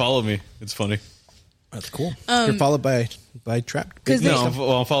 they follow me. It's funny. that's cool. You're followed by Trap. 'Cause No,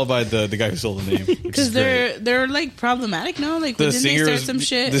 I'm followed by the guy who stole the name. Because they're like problematic, no? Like The didn't they singer start is some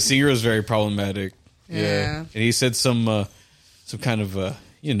shit? the singer is very problematic. Yeah. And he said some kind of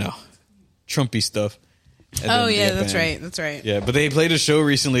Trumpy stuff. And Oh then yeah, they that's got right. banned. That's right. Yeah, but they played a show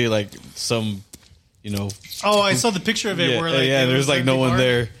recently, like some, Oh, I saw the picture of it. yeah, where like yeah. it There's was like empty no one bar.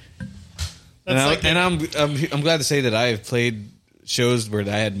 there. That's I'm glad to say that I have played shows where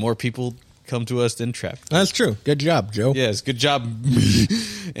I had more people come to us than Trap. That's true. Good job, Joe. Yes, good job.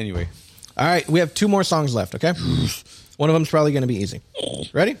 Anyway, All right, we have 2 more songs left. Okay, one of them's probably going to be easy.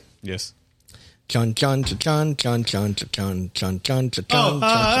 Ready? yes. Chun chun chun chun chun chun chun chun chun Oh,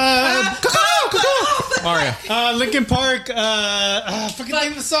 chun. Mario. Linkin Park. Fucking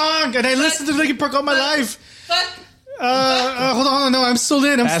name the song, and I listened to Linkin Park all my life. Hold on, no, I'm still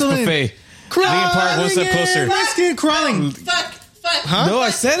in. Ask Buffet. Linkin Park, one step closer. Rescue crawling. Fuck. Huh? No,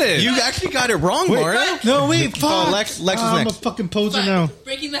 I said it. You actually got it wrong, Mario. No, wait, fuck. Oh, Lex is I'm next. a fucking poser now.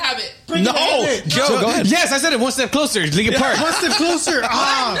 Breaking the habit. No, Joe, go ahead. Yes, I said it. One step closer. Linkin Park. One step closer.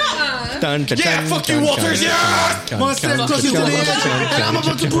 Dun, dun, Yeah, dun, fuck dun, you, Walters. dun, Yeah. dun, One step dun, closer to dun, the dun, end. dun, And I'm dun,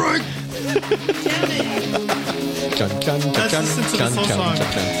 about to dun, break. dun, dun, dun, Let's dun, listen to dun, this whole dun, song.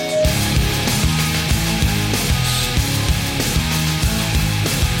 dun, dun.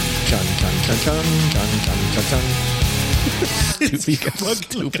 Chun chun chun chun chun chun chun chun.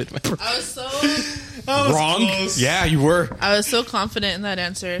 Stupid man. I was so Wrong. close. Yeah, you were. I was so confident in that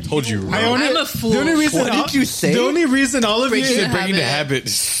answer. Told you. Wrong. I'm a fool. The only reason What did you say? The only reason all of you. Breaking the Breaking the habit.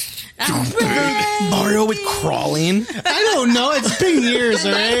 habit. Mario with crawling. I don't know. It's been years,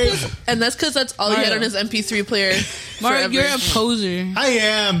 all right. And that's because that's all he had on his MP3 player. Mario, forever. you're a poser. I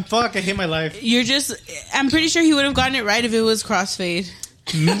am. Fuck, I hate my life. You're just. I'm pretty sure he would have gotten it right if it was crossfade.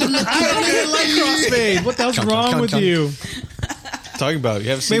 I don't even like crossfade. What the hell's Chunk, wrong chunk, with chunk. you? Talking about. You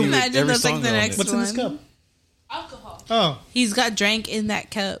haven't seen Imagine every that's like song the on next it. What's in this one. cup? Alcohol. Oh, He's got drank in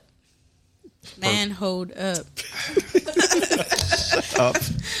that cup. Man, hold up.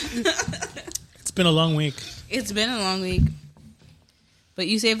 it's been a long week. It's been a long week. But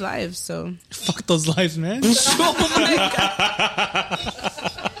you saved lives, so. Fuck those lives, man.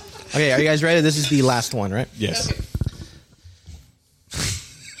 Okay, are you guys ready? This is the last one, right? Yes.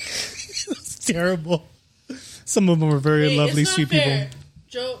 It's terrible. Some of them were very lovely, sweet people.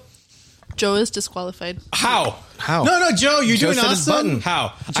 Joe is disqualified. How? How? No, Joe, you're Joe doing said his awesome. button.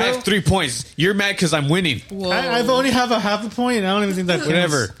 How? I have 3 points. You're mad because I'm winning. Whoa. I've only have a half a point. I don't even think that counts.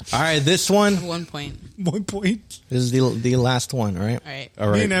 Whatever. All right, this one. 1 point. 1 point. This is the last one, all right? All right. All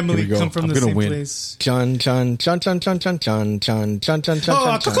right. Me and Emily here we go. come from I'm the gonna same win. place. Chun chun chun chun chun chun chun chun chun chun chun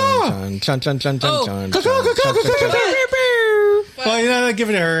Oh, chun caw-caw! chun chun chun chun Oh, chun caw-caw, chun caw-caw, chun chun chun. Well, you know, give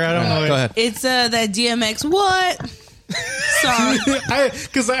it to her. I don't know. Go ahead. It's that DMX what song.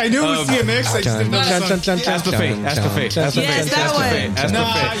 Because I knew it was DMX. I just didn't know the Chun song. chun chun chun Ask Buffet. chun Ask Buffet. chun Ask chun Yes, Buffet. that Ask one. Buffet. Ask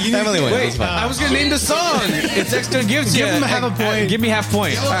Nah, Buffet. you Emily wins. Wait, It's fine. I was gonna name the song. It's X gonna give it to you. Give him half a point. Give me half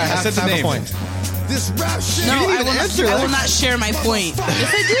point. All right, I said the half a name. point. This rap shit. No, didn't I even will, answer not, I that. will not share my point.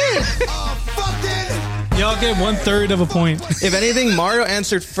 Yes, I did. Fucking. Y'all get 1/3 of a point. If anything, Mario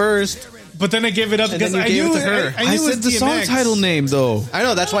answered first. But then I gave it up And because then you I gave knew it to her. I knew it was said the song DMX. title name though. I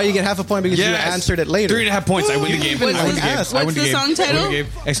know, that's why you get half a point because you Yes. answered it later. 3.5 points. I win the game. What's I win the the- game. what's I win the game. song I win title? the game.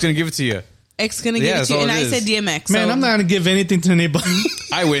 X gonna give it to you. X gonna give Yeah, it that's to you, all and it I is. said DMX. Man, so. I'm not going to give anything to anybody.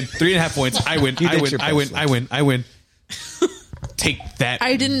 I win. 3.5 points. I win. You I did win. your I win. best, I win. I win. Take that.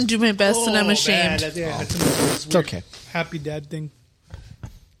 I didn't do my best and I'm ashamed. It's okay. Happy dad thing.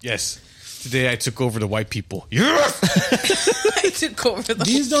 Yes. Today I took over the white people. Yes. I took over the.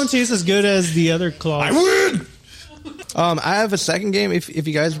 These don't taste as good as the other claws. I win. I have a second game if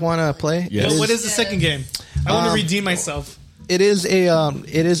you guys want to play. Yes. Well, what is the second game? I want to redeem myself. It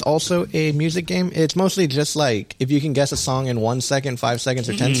is also a music game. It's mostly just like if you can guess a song in 1 second, 5 seconds,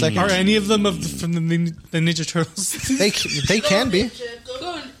 or 10 Are seconds. any of them from the Ninja Turtles? They can be.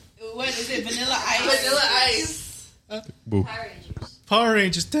 What is it? Vanilla Ice. Vanilla Ice. Power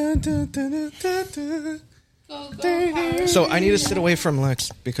Rangers. Dun, dun, dun, dun, dun, dun. So I need to sit away from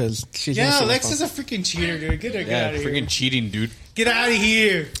Lex because she's Yeah, gonna see my Lex phone. is a freaking cheater, dude. Get out Yeah, of here. freaking cheating, dude. Get out of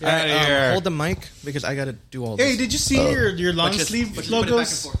here. Get out of here. Hold the mic because I gotta do all this. Hey, did you see your long sleeve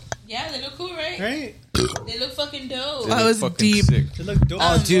logos? Yeah, they look cool, right? Right? They look fucking dope. That was Fucking deep. sick. They look dope.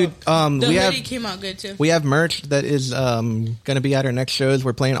 Oh, dude, The we have hoodie came out good too. we have merch that is gonna be at our next shows.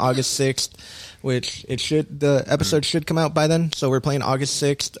 We're playing August 6th, which the episode should come out by then. So we're playing August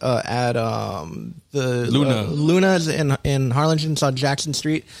 6th at the Luna's in Harlingen on Jackson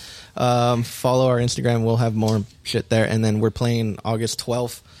Street. Follow our Instagram. We'll have more shit there. And then we're playing August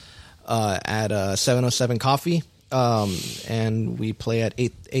 12th at 707 Coffee. And we play at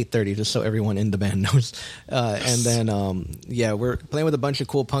 8:30, just so everyone in the band knows. And then we're playing with a bunch of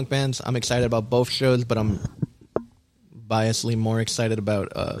cool punk bands. I'm excited about both shows, but I'm biasly more excited about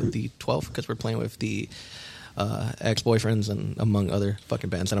the 12th because we're playing with the ex-boyfriends and among other fucking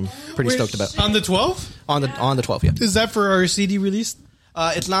bands that I'm pretty stoked about. On the 12th? On the 12th, yeah. Is that for our CD release?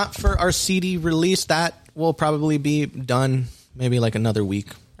 It's not for our CD release. That will probably be done maybe like another week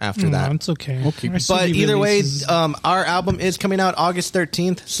after that. It's okay. Our But CD either way, release is- our album is coming out August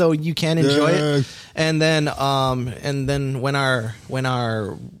 13th, so you can enjoy it. And then when our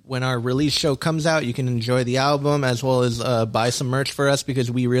release show comes out, you can enjoy the album as well as buy some merch for us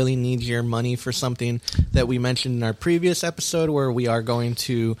because we really need your money for something that we mentioned in our previous episode where we are going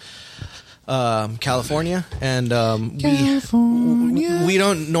to California, and we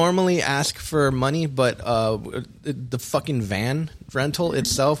don't normally ask for money, but the fucking van rental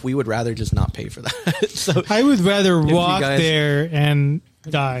itself, we would rather just not pay for that. So I would rather you walk guys- there and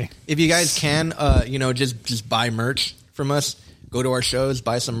die. if you guys can, just buy merch from us, go to our shows,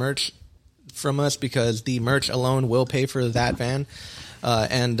 buy some merch from us because the merch alone will pay for that van.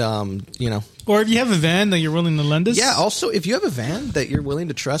 Or if you have a van that you're willing to lend us. Yeah. Also, if you have a van that you're willing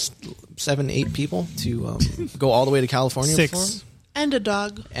to trust 7-8 people to go all the way to California 6. for, And a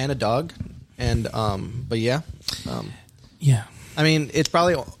dog. and a dog, and but yeah, Yeah. I mean, it's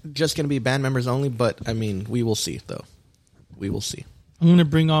probably just going to be band members only, but I mean, we will see though. We will see. I'm going to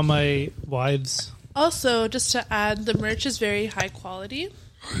bring all my wives. Also, just to add, the merch is very high quality.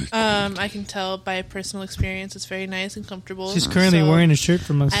 I can tell by personal experience. It's very nice and comfortable. She's currently So, wearing a shirt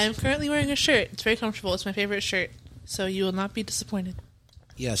from us. I am currently wearing a shirt. It's very comfortable. It's my favorite shirt. So you will not be disappointed.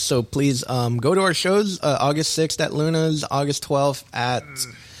 Yeah, so please go to our shows August 6th at Luna's, August 12th at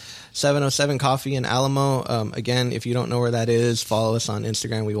 707 Coffee in Alamo. Again, if you don't know where that is, follow us on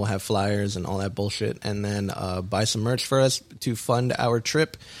Instagram. We will have flyers and all that bullshit. And then buy some merch for us to fund our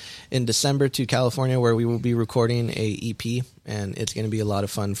trip in December to California where we will be recording a EP. And it's going to be a lot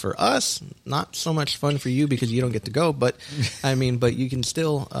of fun for us. Not so much fun for you because you don't get to go. But, I mean, but you can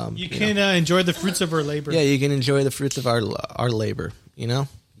still... you can enjoy the fruits of our labor. Yeah, you can enjoy the fruits of our labor, you know?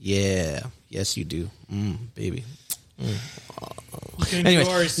 Yeah. Yes, you do. Baby.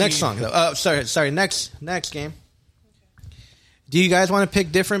 Anyways, next song, though. Sorry. Next game. Do you guys want to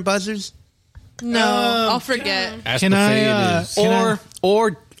pick different buzzers? No, I'll forget. Can I?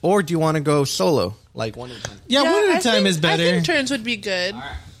 Or do you want to go solo? Like one at a time? Yeah, one at a time is I better. think turns would be good.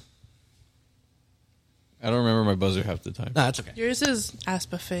 I don't remember my buzzer half the time. No, that's okay. Yours is ass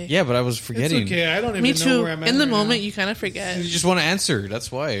buffet. Yeah, but I was It's forgetting. okay. I don't even Me know too. where I'm at. In the right moment, now. you kind of forget. You just want to answer.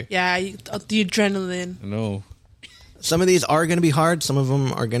 That's why. Yeah, the adrenaline. No. Some of these are going to be hard. Some of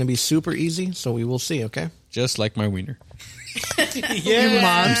them are going to be super easy. So we will see, okay? Just like my wiener. Your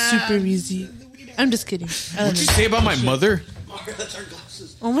mom's super easy. I'm just kidding. I love What'd you it. say about my mother?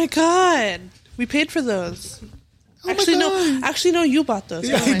 Oh my god, we paid for those. Actually, no. You bought those.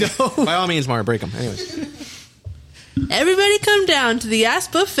 Yeah, I know. By all means, Mara, break them. Anyways. Everybody, come down to the ass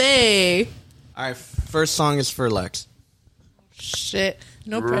buffet. All right, first song is for Lex. Shit,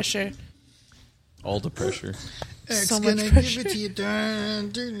 no pressure. All the pressure. So much pressure.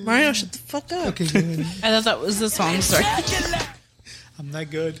 Mario, shut the fuck up. Okay, good. I thought that was the song. Sorry. I'm not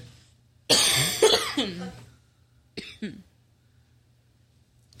good.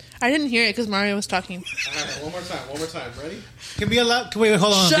 I didn't hear it because Mario was talking. All right, one more time. Ready? Can we allow? Wait,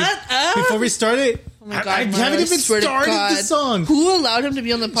 hold on. Shut up! Before we start it, Oh my god, I Mario, haven't even swear to started God. the song. Who allowed him to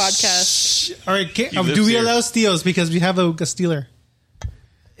be on the podcast? All right, He do lives we here. allow steals because we have a stealer?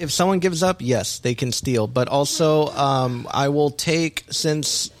 If someone gives up, yes, they can steal. But also, I will take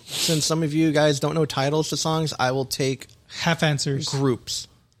since some of you guys don't know titles to songs, I will take Half answers. groups,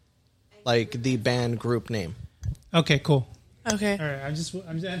 like the band group name. Okay, cool. Okay. All right, I'm just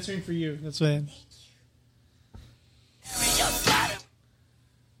answering for you. That's what.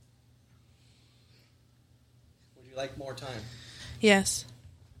 Would you like more time? Yes.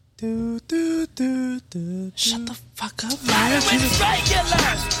 Do, do, do, do. Shut the fuck up, Mario.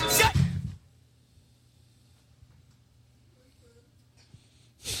 Jesus.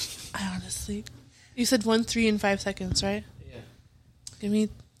 asleep. You said 1, 3, and 5 seconds, right? Yeah. Give me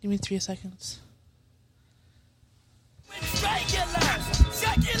 3 seconds.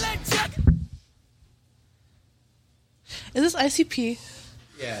 Is this ICP?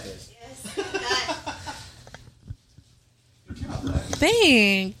 Yeah, it is.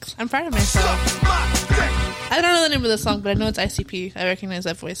 Thanks. I'm proud of myself. I don't know the name of the song, but I know it's ICP. I recognize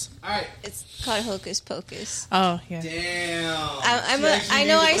that voice. All right. It's called Hocus Pocus. Oh, yeah. Damn. I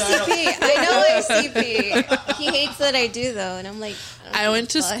know ICP. I know ICP. He hates that I do, though, and I'm like... I went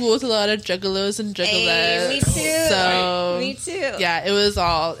to school with a lot of juggalos and juggalettes. Hey, me too. So, me too. Yeah, it was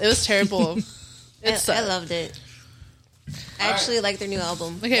terrible. I loved it. I actually like their new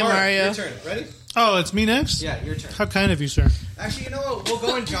album. Okay, Mario. Your turn. Ready? Oh, it's me next? Yeah, your turn. How kind of you, sir. Actually, you know what? We'll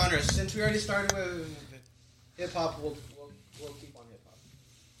go in genres. Since we already started with hip-hop, we'll keep on hip-hop.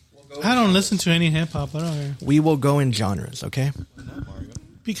 We'll go I don't listen to any hip-hop. I don't care. We will go in genres, okay?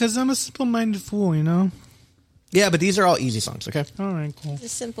 Because I'm a simple-minded fool, you know? Yeah, but these are all easy songs, okay? All right, cool. He's a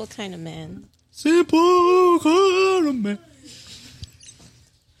simple kind of man. Simple kind of man.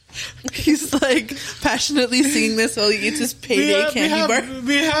 He's like passionately singing this while he eats his payday candy bar.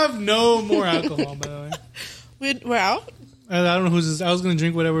 We have no more alcohol, by the way. We're out? I don't know whose this. I was going to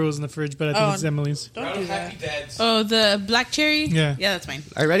drink whatever was in the fridge, but I think it's Emily's. Don't do that. Oh, the black cherry? Yeah. Yeah, that's fine.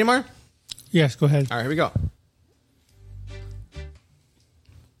 Are you ready, Mar? Yes, go ahead. All right, here we go.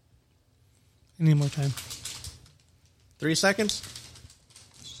 I need more time. 3 seconds.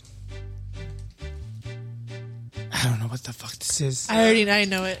 I don't know what the fuck this is. I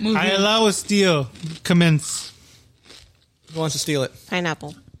know it. I allow a steal. Commence. Who wants to steal it?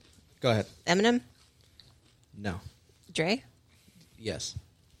 Pineapple. Go ahead. Eminem. No. Dre. Yes.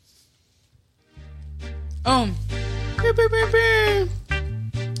 Oh.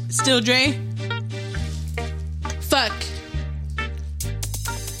 Still Dre? Fuck.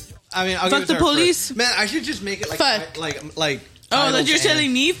 I mean, I'll Fuck give it the to her police? first. Man, I should just make it like Fuck. like. Oh, that titles you're and-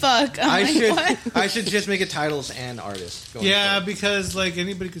 telling me fuck. I I'm should. like, what? I should just make it titles and artists. going Yeah, forward. because like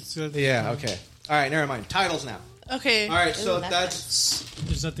anybody could steal it. Yeah. Okay. All right. Never mind. Titles now. Okay. All right. So Ooh, that's.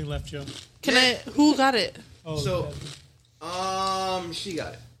 There's nothing left, Joe. Can I? Who got it? Oh, So, she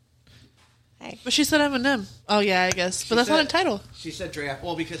got it. But she said Eminem. Oh yeah, I guess. But that's not a title. She said Dre.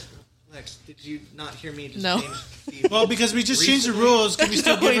 Well, because Lex, did you not hear me? Just No. change the- well, because we just changed the rules. Can we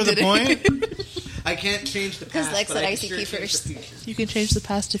still No, give we her the didn't. point? I can't change the Because past. Lex but said I can ICP sure change the first. future. You can change the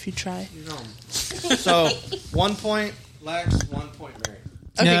past if you try. No. So 1 point Lex, 1 point Mary.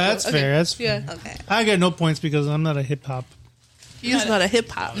 Okay, Yeah, cool. that's Okay. fair. That's Yeah. Okay. I get no points because I'm not a hip hop. He's not a hip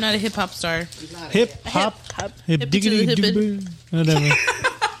hop. I'm not a hip hop star. Hip hop. Hop. Hip diggity hip it. diggity. Whatever.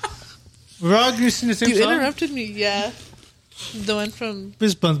 We're all going to sing the same You song. interrupted me. Yeah. The one from.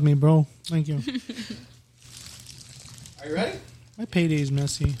 Fist bump me, bro. Thank you. Are you ready? My payday is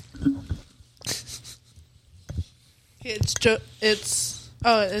messy. It's it's.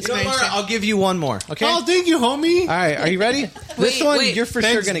 Oh, it's You know Mary what, Jane. I'll give you one more. Okay. Oh, thank you, homie. All right. Are you ready? This one wait. you're for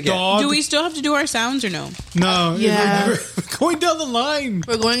Thanks, sure gonna get. dog. Do we still have to do our sounds or no? No. Yeah. We're going down the line.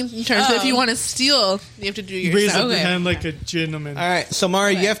 We're going in terms of if you want to steal, you have to do your Raise up sound. your Okay. hand like a gentleman. All right. So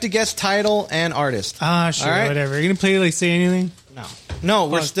Mara, you have to guess title and artist. Ah, sure, All right. whatever. You're going to play like say anything? No,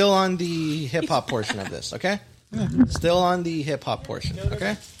 we're still on the hip hop portion of this. Okay. Still on the hip hop portion.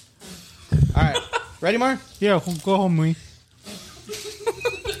 Okay. All right. Ready, Mar? Yeah, go home, me.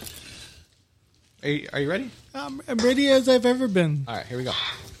 Are you ready? I'm ready as I've ever been. All right. Here we go.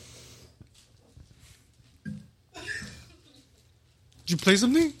 Did you play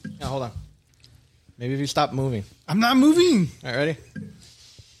something? Now hold on. Maybe if you stop moving. I'm not moving. All right. Ready?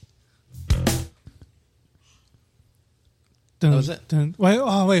 Dun, was it? Dun. Wait,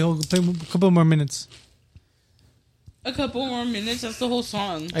 hold, play a couple more minutes. A couple more minutes. That's the whole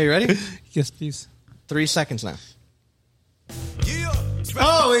song. Are you ready? Yes, please. 3 seconds now.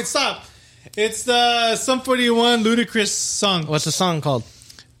 Oh, wait, stop. It's the Sum 41 Ludacris song. What's the song called?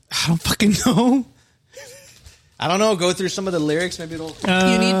 I don't fucking know. I don't know. Go through some of the lyrics. Maybe it'll.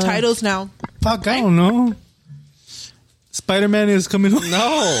 You need titles now. Fuck, I don't know. Spider-Man is coming home.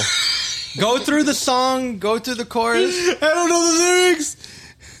 No. Go through the song. Go through the chorus. I don't know the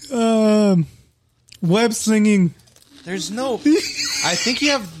lyrics. Web slinging. There's no. I think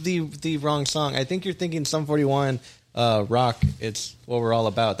you have the wrong song. I think you're thinking Sum 41 rock. It's what we're all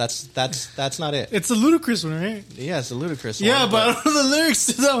about. That's not it. It's a Ludacris one, right? Yeah, it's a ludicrous one. Yeah, but I don't know the lyrics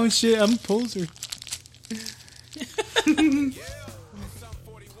to that one. Shit, I'm a poser.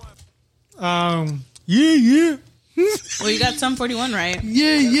 Yeah. Well, you got Sum 41 right.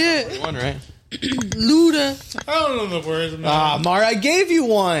 Yeah. one right. Luda. I don't know the words. Mara, I gave you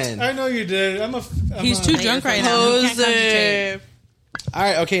one. I know you did. I'm He's too drunk right now. He can't concentrate. All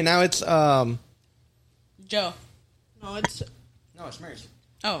right. Okay. Now it's Joe. No, it's No, it's Mary's.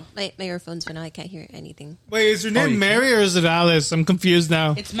 Oh, My earphones went out. I can't hear anything. Wait, is your name Mary or is it Alice? I'm confused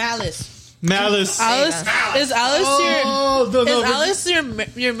now. it's Malice. Malice. Alice. Is Alice Oh, is Alice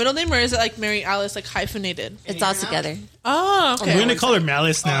your middle name, or is it like Mary Alice, like hyphenated? It's all together. Oh, okay. We're gonna call her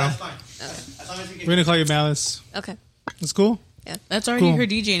Malice now. Fine. As long as you We're gonna call you Malice. Okay. That's cool. That's already Cool. her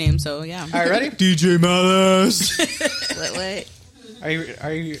DJ name, so yeah. All right. Ready? DJ Malice. What? Are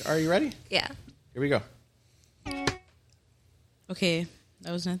you ready? Yeah. Here we go. Okay,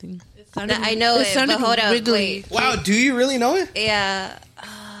 that was nothing. No, I know it, sounded but hold up. wiggly. Wait. Wow. Do you really know it? Yeah.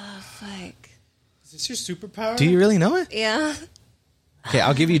 Fuck. Is this your superpower? Do you really know it? Yeah. Okay.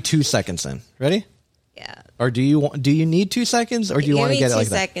 I'll give you 2 seconds then. Ready? Yeah. Or do you need 2 seconds, or do you want to get it like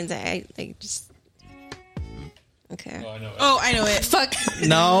 2 that? seconds. I like just. Okay. Oh, I know it. Fuck.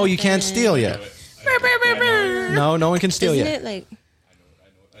 No, you can't steal yet. No, no one can steal Isn't yet. it like?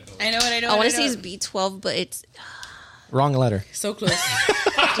 I know it. I want to say it's B12, but it's Wrong letter. So close.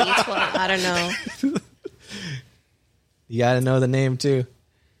 D12. I don't know. You gotta know the name too.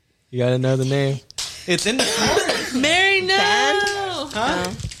 You gotta know the name. It's in the chorus. Mary, no. Oh.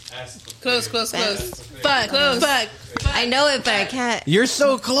 Close. Fuck. Fuck. I know it, but I can't. You're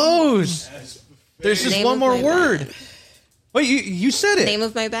so close. There's just Name one of more my word. band. Wait, you said it. Name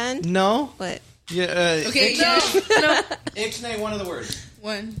of my band? No. What? Yeah. Okay, no. Ixnay one of the words.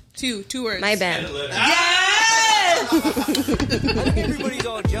 1, 2 words. My band. Everybody's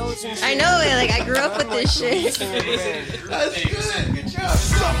all jealous and I know it. Like I grew up with this shit. That's good. Good job.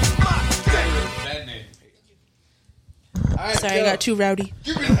 Bad name. All right, Sorry, I go. got too rowdy.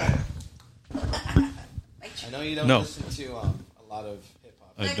 I know you don't No. listen to a lot of hip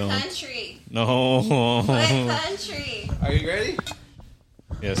hop. I don't. Country. No. What country? Are you ready?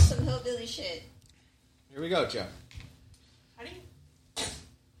 Yes. Some hillbilly shit. Here we go, Joe.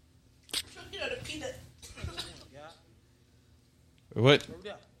 What?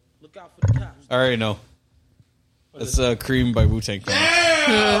 look out for the cops. I already know. That's Cream by Wu-Tang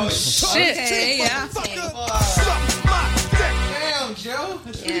Clan. Shit. Okay, yeah. Damn, Joe.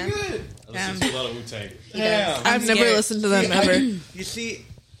 That's Yeah. pretty good. I listen to a lot of Wu-Tang. Damn. I've never scared. listened to them ever. You see,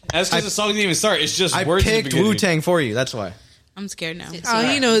 That's because the song didn't even start. It's just I words in the picked beginning. Wu-Tang for you. That's why. I'm scared now. Oh,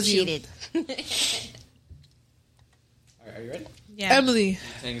 he knows you. Cheated. All right, are you ready? Yeah. Emily.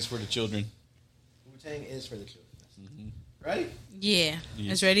 Wu-Tang is for the children. Wu-Tang is for the children. Ready? Yeah.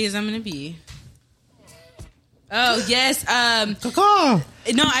 As ready as I'm gonna be. Oh yes. Caw.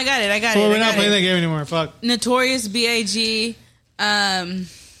 No, I got it. Well, we're I not got playing it. that game anymore. Fuck. Notorious B.I.G.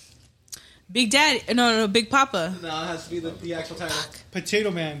 Big Daddy. No, Big Papa. No, it has to be the actual title.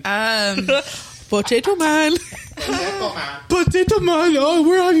 Potato Man. Potato Man. Potato Man. Oh,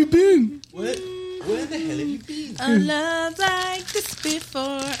 where have you been? What? Where the hell have you been? A love like this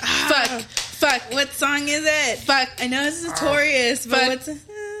before. Fuck. What song is it? Fuck. I know it's Notorious, but what's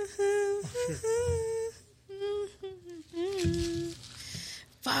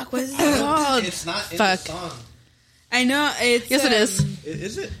Fuck, what is it called? It's not in Fuck. the song. I know it's Yes, it is.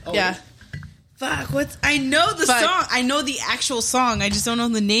 Is it? Oh, Yeah. Fuck, what's I know the Fuck. song. I know the actual song. I just don't know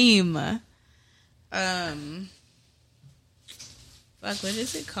the name. Fuck, what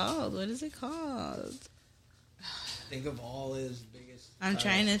is it called? What is it called? Think of all his biggest. I'm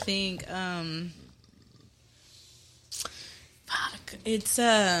trying to think. Fuck. It's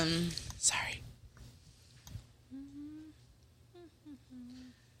Sorry.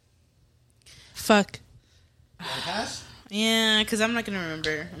 Fuck. Pass? yeah, because I'm not gonna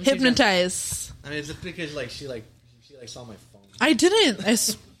remember. I'm too drunk. Hypnotize. I mean, it's just because she saw my phone. I didn't.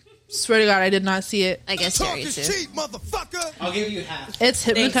 Swear to God, I did not see it. I guess Jerry Talking too. cheap, motherfucker. I'll give you half. It's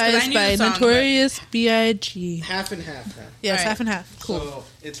 'cause I Hypnotized knew by the song, Notorious B.I.G. Half and half. Then. Yes, Alright. half and half. Cool. So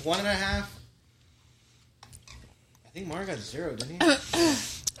it's 1.5. I think Mark got 0, didn't he?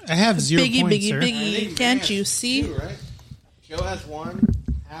 I have 0 Biggie, points, biggie, sir. I biggie. think Can't Grant you has see? 2, right? Joe has 1.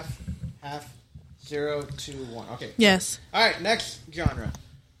 Half. 0, 2, 1. Okay. Yes. All right. Next genre.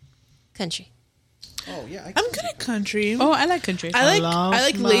 Country. Oh yeah. I'm good at country. Oh, I like country. I lost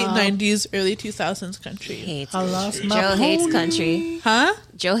like late my- 90s, early 2000s country. Hates I it. lost my Joe hates pony. country. Huh?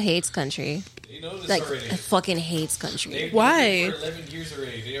 Joe hates country. They know this Like, already. fucking hates country. Why? For 11 years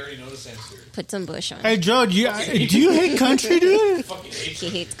already. They already know this answer. Put some bush on. Hey, Joe, do you hate country, dude? Fucking hate He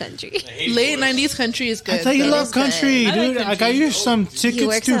hates country. Late 90s country is good. I thought you That love is good. country, I like dude. I country. got you some He tickets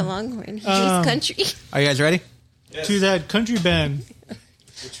works at to Longhorn. He hates country. Are you guys ready? that country band.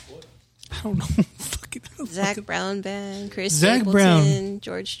 Which one? I don't know. Fucking Zach Brown band, Chris Zach Stapleton, Brown.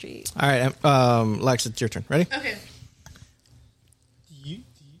 George Street. All right. Lex, it's your turn. Ready? Okay.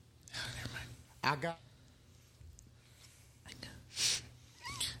 I got.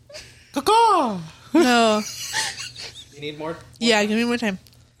 Caw. No. You need more? Yeah, give me more time.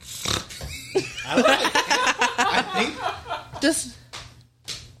 I think. Just.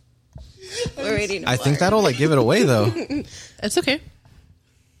 We're waiting. I think that'll like give it away though. It's okay.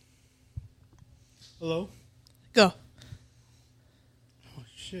 Hello. Go. Oh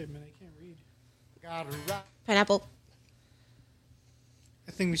shit, man! I can't read. Pineapple.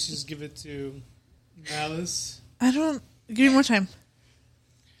 I think we should just give it to Malice. I don't. Give me more time.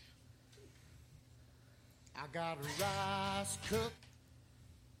 I got rice cooked.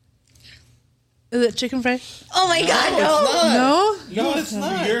 Is it chicken fry? Oh my god, no! No. No, it's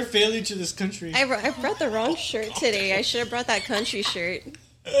not. You're a failure to this country. I brought the wrong shirt today. I should have brought that country shirt.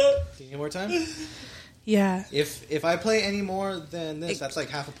 Do you need more time? Yeah. If I play any more than this, that's like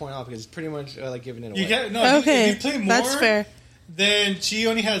half a point off because it's pretty much like giving it away. You get no. Okay. If you play more, That's fair. then she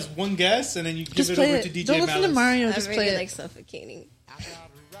only has one guess, and then you give Just it play over it. to DJ Don't listen Malice. to Mario. I'm Just really play like it. suffocating. I got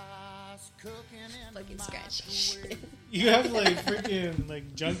rice cooking in Fucking the scratch. microwave. You have like freaking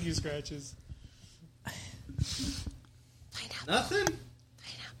like junkie scratches. Nothing. Oh.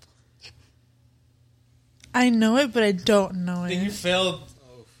 I know it, but I don't know Then you it. failed.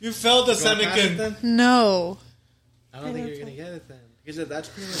 You failed the Going past it Senecan. then? No. I don't think you're gonna get it then because that's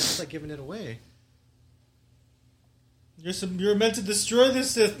pretty much just like giving it away. You're meant to destroy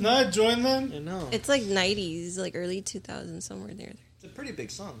this, if not join them. You know, It's like 90s, like early 2000s, somewhere there. it's a pretty big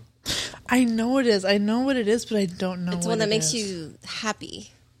song. I know it is. I know what it is, but I don't know It's what one that it makes is. you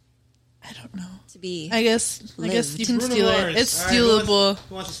happy I don't know. to be. I guess Lived. you can Bruno steal Mars. it. It's All right, who stealable.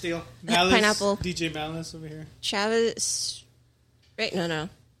 Who wants to steal? Malice, Pineapple. DJ Malice over here. Travis. Right? No.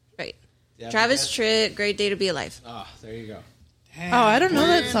 Right. Yeah, Travis guess? Tritt, Great Day to Be Alive. Ah, there you go. Oh, I don't know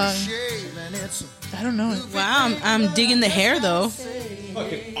that song. Shave and it's I don't know it. Wow, I'm digging the hair though.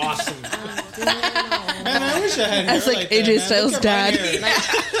 Fucking awesome. Man, I wish I had hair That's like that, AJ man. Styles' Look at my dad.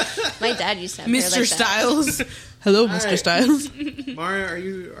 hair. My dad used to have hair Mr. like that. Styles. Hello, All Mr. right. Styles.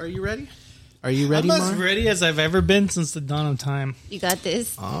 Mario, are you ready? Are you ready, I'm as Mario? ready as I've ever been since the dawn of time. You got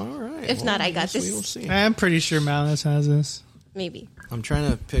this? All right. If not, I got guess this. We will see. I'm pretty sure Malice has this. Maybe. I'm trying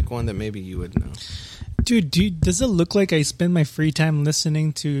to pick one that maybe you would know. Dude, does it look like I spend my free time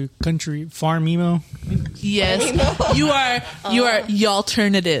listening to country farm emo? Yes, you are the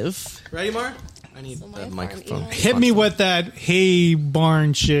alternative. Ready, Mar? I need So my the farm microphone. emo. Hit me with that hey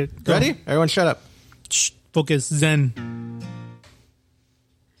barn shit. Go. Ready? Everyone, shut up. Shh, focus. Zen.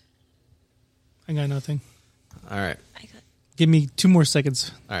 I got nothing. All right. I got. Give me 2 more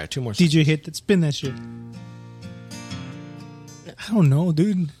seconds. All right. 2 more. DJ hit that. Spin that shit. I don't know,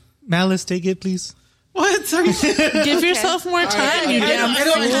 dude. Malice, take it, please. What? Are you Give yourself more time, you damn I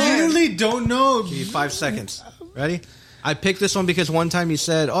fool. literally don't know. Give you 5 seconds. Ready? I picked this one because one time you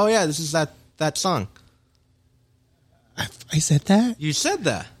said, "Oh yeah, this is that song." I said that? You said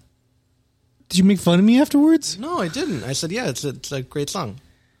that. Did you make fun of me afterwards? No, I didn't. I said, "Yeah, it's a great song."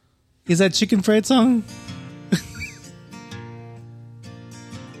 Is that chicken fried song?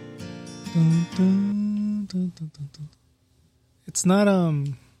 Dun, dun, dun, dun, dun, dun. It's not I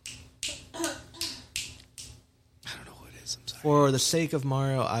don't know what it is. I'm sorry. For the sake of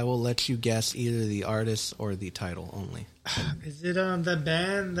Mario, I will let you guess either the artist or the title only. Is it that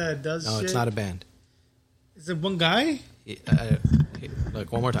band that does No, shit? it's not a band. Is it one guy?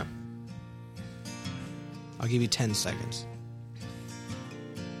 Look, one more time. I'll give you 10 seconds.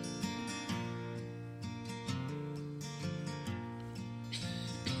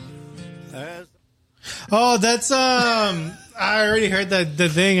 Oh, that's I already heard the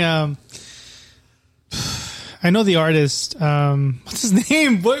thing. I know the artist. What's his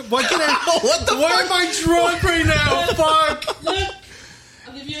name? What can I? What the? Why am I drunk right now? Fuck. Look,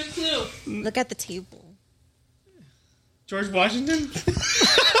 I'll give you a clue. Look at the table. George Washington.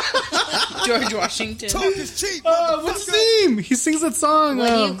 George Washington. What's his name? He sings that song. What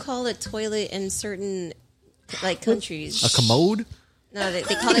do you call a toilet in certain like countries? A commode? No, they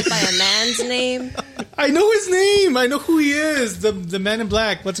call it by a man's name. I know his name. I know who he is. The man in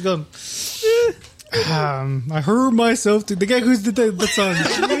black. What's it called? I heard myself to the guy who's did that song.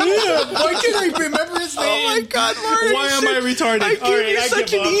 Why can't I remember his name? Oh my God, Mario! Why am I retarded? I give you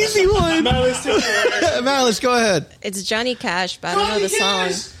such an easy one. Malice, go ahead. It's Johnny Cash, but I don't know the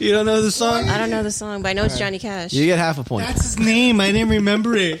song. You don't know the song? I don't know the song, but I know it's Johnny Cash. You get half a point. That's his name. I didn't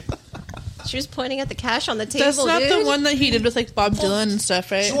remember it. She was pointing at the cash on the table. That's not dude. the one that he did with like Bob Dylan and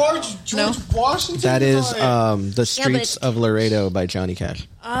stuff, right? George Washington. That is The Yeah, Streets but- of Laredo by Johnny Cash.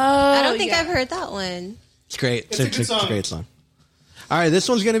 Oh, I don't think I've heard that one. It's great. It's a good song. great song. All right, this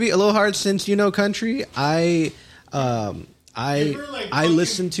one's going to be a little hard since you know country. I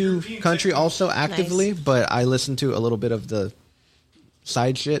listen to European country techno. also actively, but I listen to a little bit of the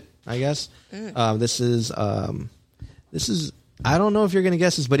side shit, I guess. This is I don't know if you're gonna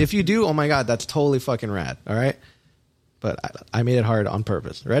guess this, but if you do, oh my god, that's totally fucking rad. All right, but I made it hard on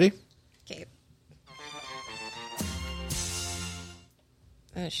purpose. Ready? Okay.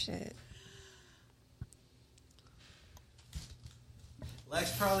 Oh shit.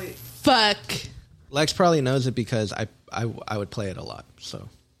 Lex probably knows it because I would play it a lot. So,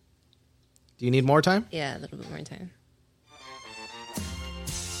 do you need more time? Yeah, a little bit more time.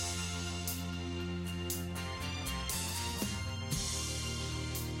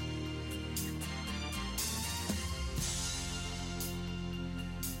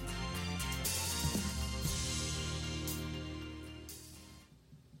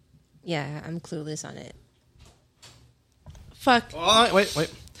 Yeah, I'm clueless on it. Fuck. Oh,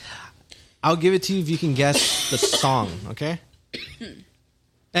 wait. I'll give it to you if you can guess the song, okay?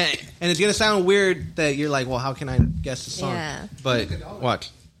 And it's gonna sound weird that you're like, well, how can I guess the song? Yeah. But watch.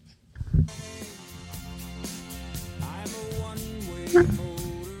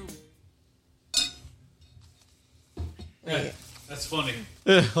 Yeah, that's funny.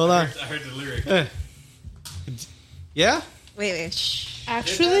 Hold on. I heard the lyric. Yeah? Wait. Shh.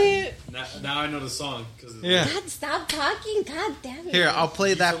 Actually, Now I know the song. Yeah. God, stop talking. God damn it. Here, I'll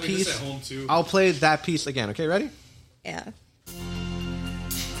play that told me this piece. at home, too. I'll play that piece again. Okay, ready? Yeah.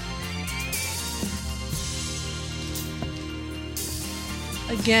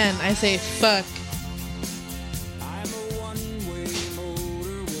 again, I say fuck.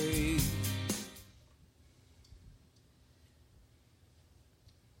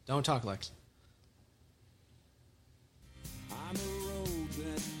 Don't talk, Lex.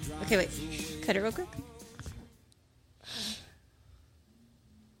 Okay, wait. Cut it real quick.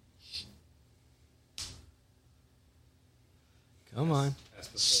 Come on.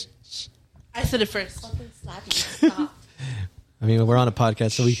 I said it first. Fucking slap you. Stop. I mean, we're on a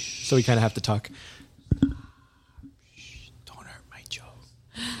podcast, so we kind of have to talk. Don't hurt my Joe.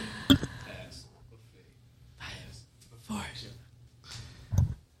 4.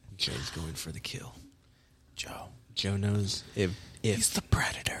 Joe's going for the kill. Joe knows if he's the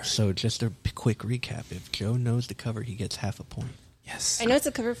predator. So just a quick recap: if Joe knows the cover, he gets half a point. Yes. I know it's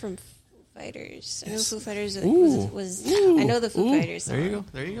a cover from Foo Fighters. I know Foo Fighters Ooh. was Ooh. I know the Foo Ooh. Fighters song.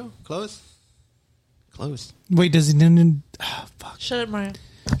 There you go. Close. Wait, does he know? Oh, fuck. Shut up, Mario.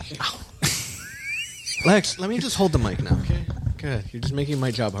 Lex, let me just hold the mic now, okay? Good. You're just making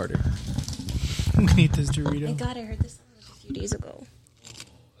my job harder. I'm gonna eat this Dorito. Thank God I heard this song a few days ago.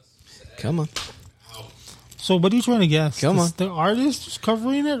 Come on. So, what are you trying to guess? Come on. The artist is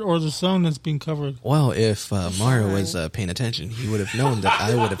covering it, or the song that's being covered? Well, if Mario was paying attention, he would have known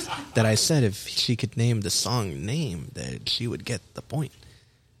that I said if she could name the song name, that she would get the point.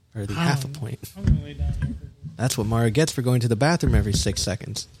 Or the half a point. I'm gonna lay down here. That's what Mario gets for going to the bathroom every 6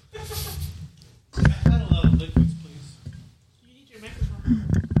 seconds. Not a lot of liquids, please. You need your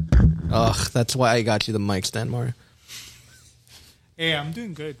microphone. Ugh, that's why I got you the mic stand, Mario. Hey, I'm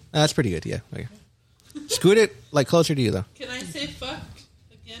doing good. That's pretty good, yeah. Okay. Scoot it like closer to you, though. Can I say fuck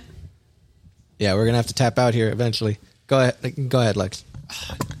again? Yeah, we're gonna have to tap out here eventually. Go ahead, Lex.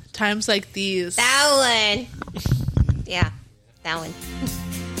 Times like these. That one. Yeah, that one.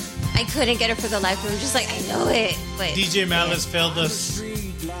 I couldn't get it for the life of me. I'm just like, I know it. But DJ Malice failed us. there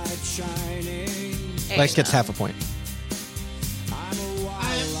Lex you gets go. half a point.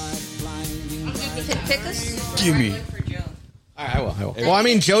 Pick us. Give me. For Joe. All right, I will. Well, I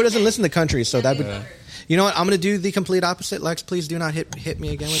mean, Joe doesn't listen to country, so that would. You know what? I'm gonna do the complete opposite. Lex, please do not hit me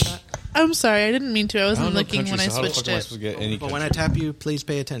again with that. I'm sorry, I didn't mean to. I I wasn't don't know looking country, when I so how the fuck switched am I it. supposed to get any But when I country? tap you, please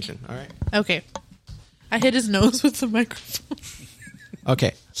pay attention. All right. Okay. I hit his nose with the microphone.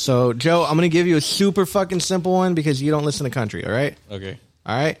 Okay. So, Joe, I'm gonna give you a super fucking simple one because you don't listen to country. All right. Okay.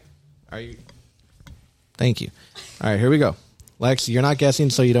 All right. Are you? Thank you. All right. Here we go. Lex, you're not guessing,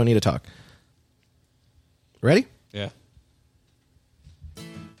 so you don't need to talk. Ready? Yeah.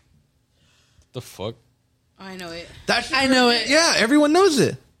 The fuck? I know it. I know it. Yeah, everyone knows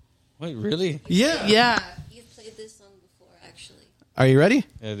it. Wait, really? Yeah. Yeah. You've played this song before, actually. Are you ready?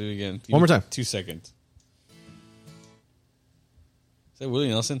 Yeah, do it again. Give One me more time. 2 seconds. Is that Willie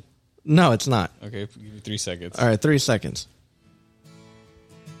Nelson? No, it's not. Okay, give me 3 seconds. All right, 3 seconds.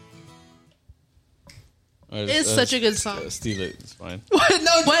 All right, It's such a good song. Steal it. It's fine.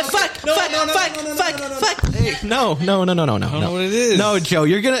 What? Fuck. Hey, no. I don't know what it is. No, Joe,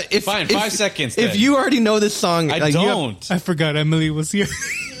 you're gonna. If, Fine, if- 5 seconds. If then. you already know this song, I like, you have- don't. I forgot Emily was here.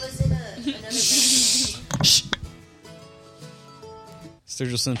 He was in another band.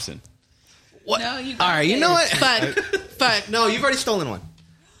 Sturgill Simpson. what? No, you All right, you know what? Fuck. No, you've already stolen one.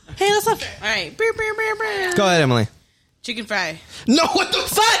 Hey, that's not fair. All right. Brr, brr, brr, brr. Go ahead, Emily. Chicken fry. No, what the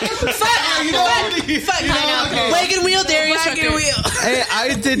fuck? Wagon wheel, Darius Wagon Rucker. wheel. Hey,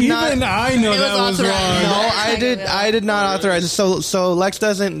 I did not. Even I know It was that was wrong. authorized. No, Yeah, I did. Wagon I did not authorize it. So Lex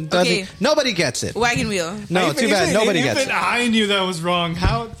doesn't. Okay. Nobody gets it. Wagon wheel. No, too bad. Nobody even gets it. I knew that was wrong.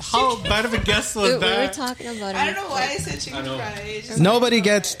 How bad of a guess was We were that? talking about it. I don't know why I said chicken fry. It's just- Nobody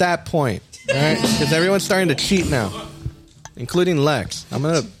gets that point. All right, because everyone's starting to cheat now, including Lex. I'm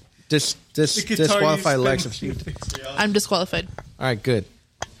gonna disqualify Lex if she. I'm disqualified. All right, good.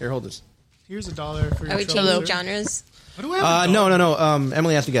 Here, hold this. Here's $1 for your Are we trouble, changing sir. genres? What do I have a No. dollar?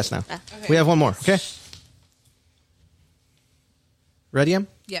 Emily has to guess now. We have one more. Okay. Ready, Em?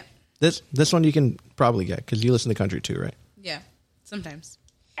 Yeah. This one you can probably get because you listen to country too, right? Yeah. Sometimes.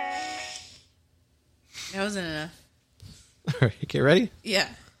 That wasn't enough. All right. Okay, ready? Yeah.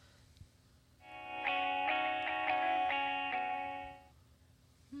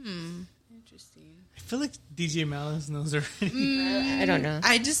 Interesting. I feel like DJ Malice knows already. I don't know.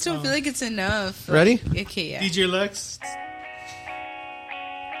 I just don't feel like it's enough. Ready? Like, okay, yeah. DJ Lex.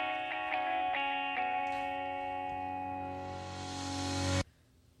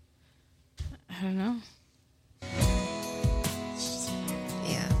 I don't know.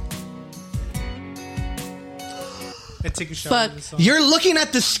 Yeah. I take a shot Fuck. at this song. You're looking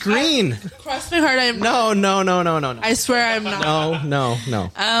at the screen. Cross my heart, I am No. I swear I'm not. No.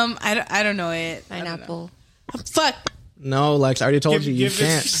 I don't know it. Pineapple. Fuck. No, Lex. I already told you Give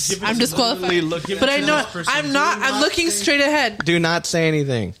can't. it I'm disqualified. Give But it I to know this person. I'm not. I'm looking straight ahead. Do not say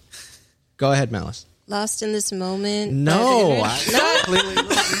anything. Go ahead, Malice. Lost in this moment. No. Really?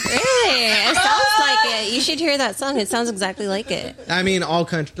 It sounds like it. You should hear that song. It sounds exactly like it. I mean, all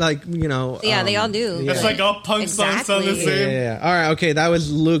country, like, you know. Yeah, they all do. That's like all punk songs sound the Exactly. same. Yeah. All right. Okay. That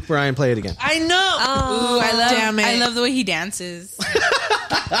was Luke Bryan. Play it again. I know. Oh, damn it. I love the way he dances.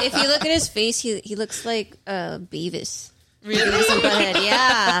 if you look at his face, he looks like Beavis. Beavis and Butthead.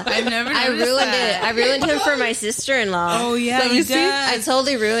 Yeah, I've never I noticed ruined that. it. I ruined him for my sister-in-law. Oh yeah, So he you see? I does.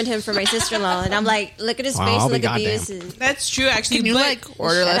 totally ruined him for my sister-in-law, and I'm like, look at his Wow, face, I'll and be look at goddamn. Beavis. That's true, actually. Can you but, like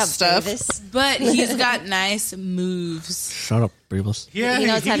order Shut less up, stuff? Beavis. but he's got nice moves. Shut up, Breebles. Yeah, He he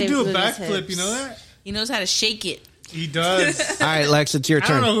knows how can to do a move his backflip. hips. You know that? He knows how to shake it. He does. All right, Lex. It's your I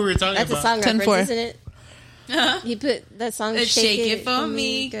don't know turn. who we're talking That's a about. song 10-4. reference, isn't it? He put that song. Shake it for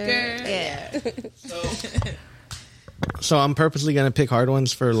me, girl. Yeah. So I'm purposely gonna pick hard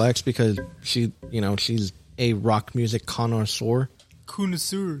ones for Lex because she's a rock music connoisseur,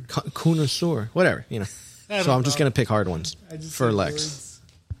 connoisseur, whatever, I So don't I'm just know. gonna pick hard ones I just for say Lex words.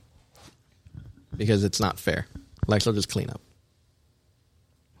 because it's not fair. Lex will just clean up.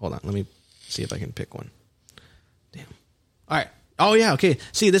 Hold on, let me see if I can pick one. Damn. All right. Oh yeah. Okay.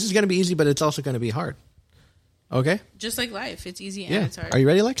 See, this is gonna be easy, but it's also gonna be hard. Okay. Just like life, it's easy and Yeah. it's hard. Are you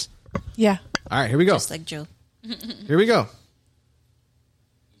ready, Lex? Yeah. All right. Here we go. Just like Joe. Here we go.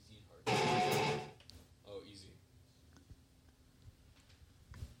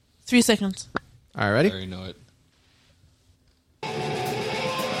 3 seconds. All right. I Ready? already know it.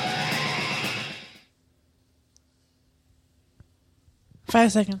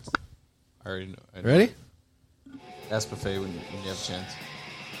 5 seconds. I already know. Ready? That's buffet when you have a chance.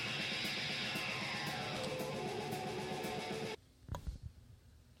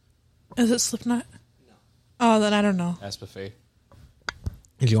 Is it Slipknot? No. Oh, then I don't know. That's buffet.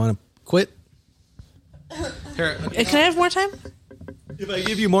 If you want to quit, here. Can I have more time? If I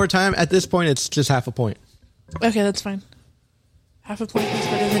give you more time, at this point, it's just half a point. Okay, that's fine. Half a point is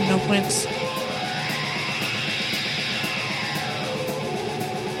better than no points.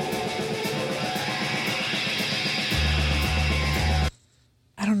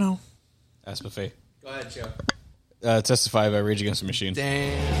 I don't know. That's buffet. Go ahead, Joe. Testify by Rage Against the Machine.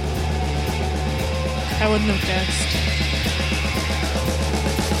 Damn. I wouldn't have guessed.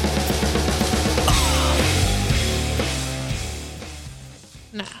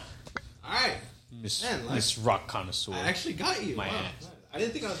 Nah. All right. Miss, Man, like- Miss Rock Connoisseur. I actually got you. My Wow. ass. I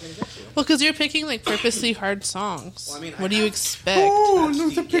didn't think I was going to get you. Well, because you're picking like purposely hard songs. Well, I mean, what I do you have- expect? Oh, That's no,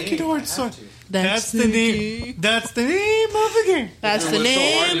 the the picking game. I hard have song. to. That's the name. That's the name of the game. That's the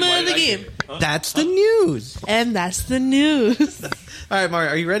name of the game. That's the news. And that's the news. All right, Mario,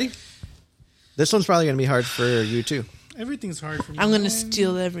 are you ready? This one's probably going to be hard for you, too. Everything's hard for me. I'm going to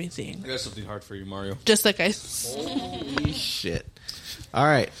steal everything. I got something hard for you, Mario. Just like I. Holy shit. All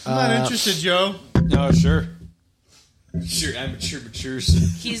right. I'm not interested, Joe. No, sure. Sure, amateur matures.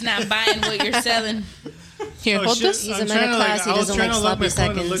 He's not buying what you're selling. Here, Oh, hold shit. this. He's I'm a trying middle to, class, he I was doesn't trying like to look my sloppy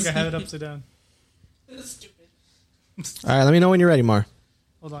phone and look. I seconds. had it upside down. All right, let me know when you're ready, Mar.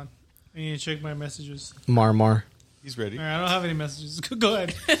 Hold on. I need to check my messages. Mar. He's ready. All right, I don't have any messages. Go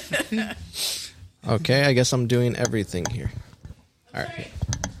ahead. Okay, I guess I'm doing everything here. All right.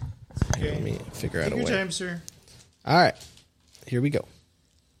 Here, let me figure out Take a your way. time, sir. All right. Here we go.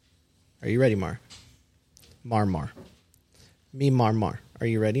 Are you ready, Mar? Mar. Me, Mar. Are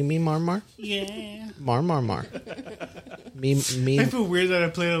you ready, me, Mar? Yeah. Mar. Me, I feel weird that I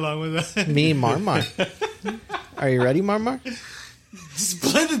played along with that. me, Mar. Are you ready, Mar? Just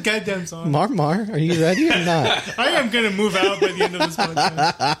play the goddamn song. Mar, are you ready or not? I am going to move out by the end of this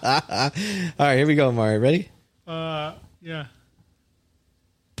podcast. All right, here we go, Mar. Ready? Yeah.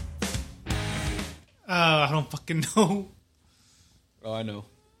 I don't fucking know. Oh, I know.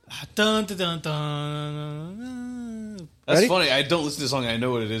 Dun, dun, dun, dun. That's Ready? funny. I don't listen to the song. I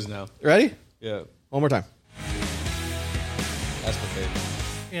know what it is now. Ready? Yeah. One more time. That's my favorite.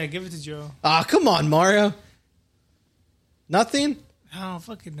 Yeah, give it to Joe. Ah, come on, Mario. Nothing? I don't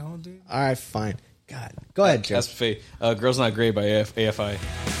fucking know, dude. All right, fine. God. Go ahead, Joe. That's my favorite. Girl's Not Great by AFI.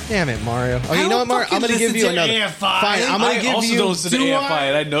 Damn it, Mario. Oh, I you know what, don't Mario? I'm fucking going to give you listen to another. AFI. Fine, I'm going I to give also you. don't listen to Do AFI, I?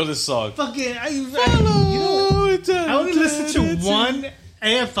 and I know this song. Fucking, I only listen to one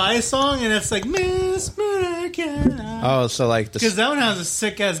AFI song, and it's like Miss America. Oh, so like Because the that one has a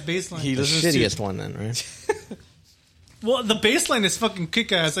sick ass bass line. He listens shittiest to. one then, right? Well, the bass line is fucking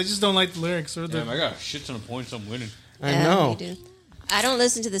kick ass. I just don't like the lyrics or the. Damn, I got a shit ton of points. I'm winning. I Yeah, know. you do. I don't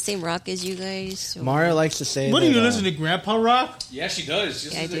listen to the same rock as you guys. So. Mario likes to say What that, do you listen to, Grandpa Rock? Yeah, she does.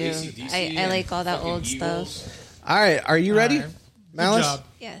 Just Yeah, I the do. AC/DC I like and all that fucking old Eagles. stuff. All right, are you ready, All right. Malice? Good job.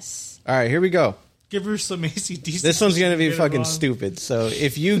 Yes. All right, here we go. Give her some AC/DC. This one's gonna be Get it fucking wrong. stupid. So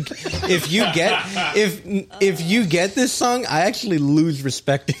if you get this song, I actually lose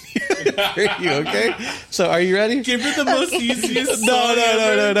respect in you. For you, okay? So are you ready? Give her the most easiest.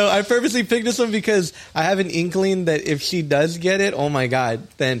 No. I purposely picked this one because I have an inkling that if she does get it, oh my god,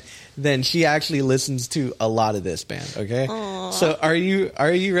 then she actually listens to a lot of this band. Okay, so are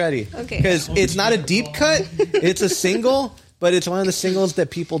you ready? Okay. Because it's not a deep cut; it's a single, but it's one of the singles that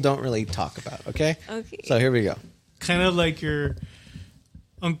people don't really talk about. Okay. Okay. So here we go. Kind of like your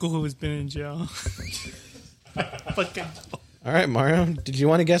uncle who has been in jail. Fucking. All right, Mario. Did you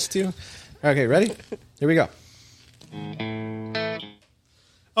want to guess too? Okay, ready? Here we go.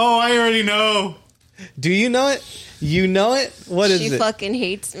 Oh, I already know. Do you know it? You know it? What is She it? fucking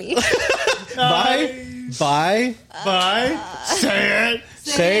hates me. Bye. Bye. Say it.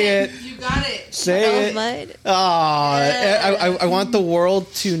 Say it. You got it. Say Oh, it. mud. Oh, I want the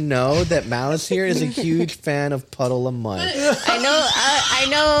world to know that Malice here is a huge fan of Puddle of Mud. I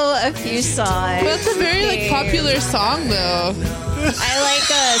know a few songs. But it's a very like popular song though. I like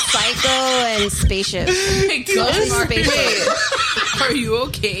Psycho and Spaceship. Hey, Those- Spaceship. Wait, Are you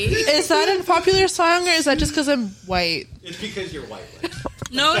okay? is that a popular song or is that just because I'm white? It's because you're white.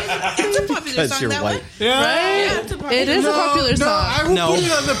 No, it's a popular Because song. you're That white. one. Yeah. Yeah, it's a popular It is a popular No, song. I will No. put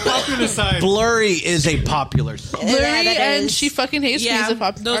it on the popular side. Blurry is a popular song. Blurry Yeah, that and is. She Fucking Hates Me Yeah, is a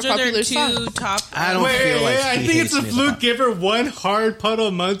those are popular their song. two top. I don't Wait, feel like I She think it's Hates a Me is fluke. Give her one hard Puddle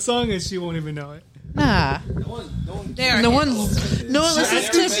of Mud song and she won't even know it. Nah. They are No hits. one listens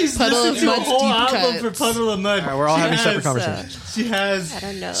to She's Puddle of listened to a Mud's whole deep album cuts. for Puddle of Mud. All right, we're all having She separate has, conversations. She has. I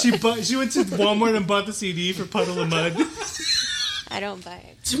don't know. She went to Walmart and bought the CD for Puddle of Mud. I don't buy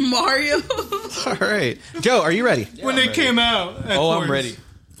it. To Mario. All right, Joe, are you ready? when it came out. of Oh, I'm course. ready.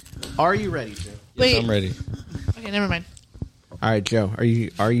 Are you ready, Joe? Wait. I'm ready. Okay, never mind. All right, Joe, are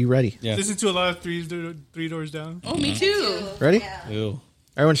you ready? Yeah. Listen to a lot of Three Doors Down. Oh, me too. Ready? Ew.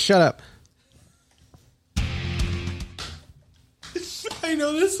 Everyone, shut up. I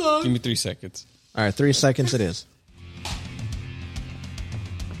know this song. Give me 3 seconds. All right, 3 seconds it is.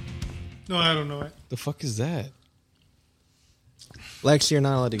 No, I don't know it. The fuck is that? Lex, you're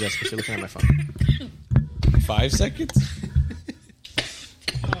not allowed to guess because you're looking at my phone. 5 seconds?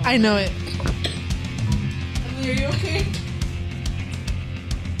 I know it. Are you okay?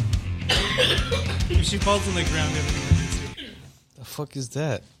 If she falls on the ground, everything will The fuck is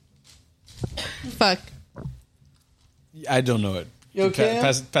that? Fuck. I don't know it. You okay?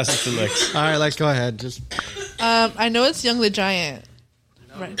 Pass it to Lex. All right, Lex, go ahead. Just I know it's Young the Giant.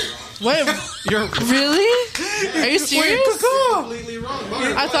 Right. What? you're Really? Are you serious? completely wrong.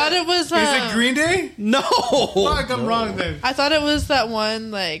 I thought it was. Is it Green Day? No. Fuck, I'm wrong then. I thought it was that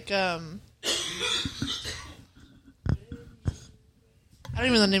one like I don't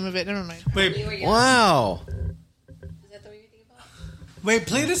even know the name of it. Never mind. Wait, Wow. wait,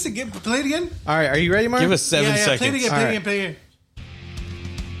 play this again. Play it again. All right, are you ready, Mark? Give us 7 Play it seconds. again. Play it All again. Play it again.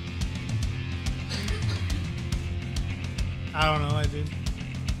 I don't know. I did.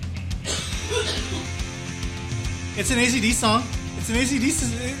 It's an ACD song. It's an ACD.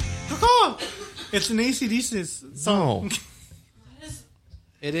 It's an ACD song. No.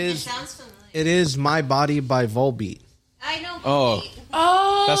 It It is. sounds familiar. It is My Body by Volbeat. I know. Oh.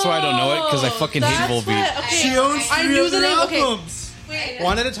 Oh, That's why I don't know it, 'cause I fucking hate that's Volbeat. what- Okay, She owns I 3 knew other the name. Okay, albums. wait.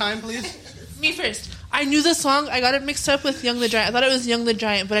 One at a time, please. Me first. I knew the song. I got it mixed up with Young the Giant. I thought it was Young the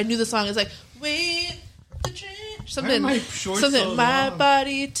Giant, but I knew the song. It's like, wait, the train. Something. Why are my shorts Something. so My long?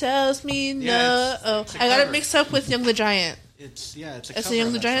 body tells me no. Yeah, it's a I got it cover. mixed up with Young the Giant. It's It's cover a Young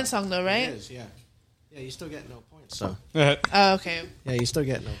of the that Giant song, though, right? It is, yeah. Yeah, you still get no points. So Oh, okay. yeah, you still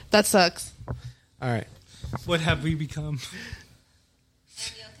get no. That sucks. All right, What have we become?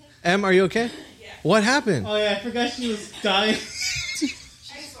 Em, are you okay? Yeah. What happened? Oh yeah, I forgot she was dying.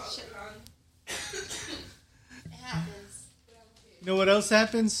 You know what else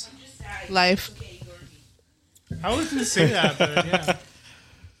happens? Life. I was gonna say that, but yeah.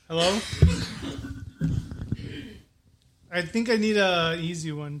 Hello? I think I need a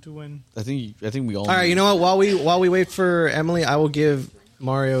easy one to win. I think we all. All right, you know what? While we wait for Emily, I will give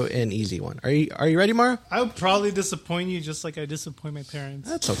Mario an easy one. Are you ready, Mario? I would probably disappoint you just like I disappoint my parents.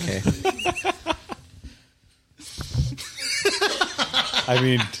 That's okay. I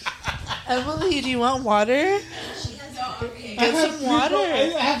mean, Emily, do you want water? Get some water.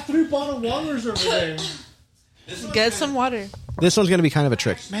 I have 3 bottled waters over there. Get some water. This one's gonna be kind of a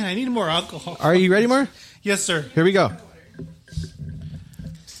trick. Man, I need more alcohol. Are you ready, Mario? Yes, sir. Here we go.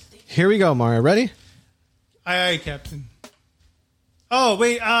 Here we go, Mario. Ready? Aye, aye, Captain. Oh,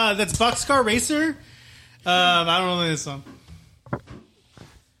 wait, that's Boxcar Racer? I don't know this song.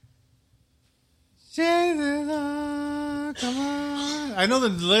 Come on. I know the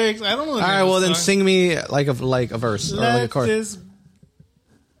lyrics. I don't know the All right. name of Well, the then song. sing me like a verse or like a chorus.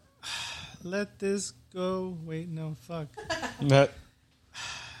 Let this go. Wait, no, fuck. that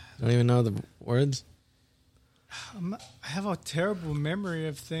Don't even know the words. I have a terrible memory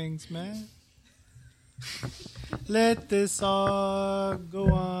of things, man. Let this all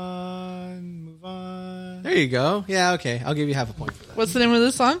go on, move on. There you go. Yeah. Okay. I'll give you half a point for that. What's the name of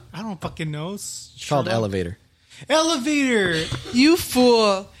this song? I don't fucking know. It's called Elevator. Elevator. You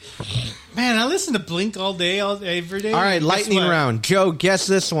fool. Man, I listen to Blink all day, every day. All right. Guess Lightning what? round. Joe, guess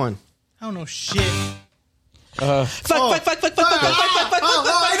this one. I don't know shit. Fuck, fuck, fuck, fuck, fuck, fuck, fuck, fuck, fuck, fuck, I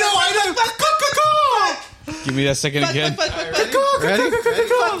know. give me that second again. Ready?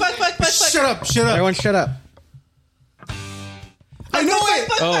 Shut up. Everyone, shut up. I know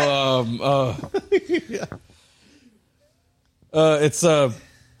it. It's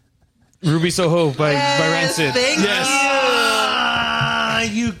Ruby Soho by Rancid. thank Yes.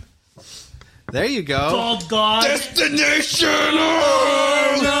 You There you go. called God. Destination.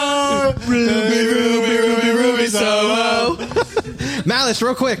 Ruby Soho. Malice,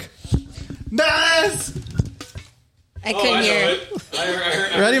 real quick. Malice. I couldn't hear.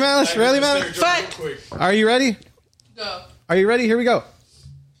 Ready, Malice? Ready, Malice? Fuck. Are you ready? Go. Are you ready? Here we go.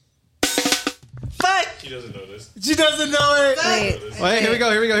 Fuck. She doesn't know it. Wait. Wait, here we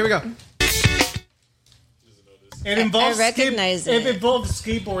go. Here we go. Here we go. It involves I recognize It it. involves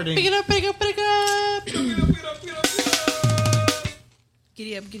skateboarding. Pick it up, pick it up, pick it up.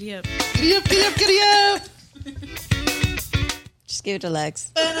 Giddy up, giddy up. Giddy up, giddy up, giddy up. Just give it to Lex.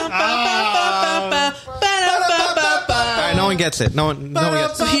 All right, no one gets it. No one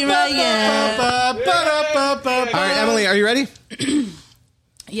gets it. Here I am. All right, Emily, are you ready?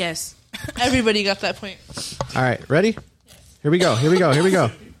 Yes. Everybody got that point. All right, ready? Here we go. Here we go. Here we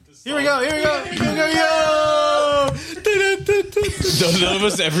go. Here we go. None of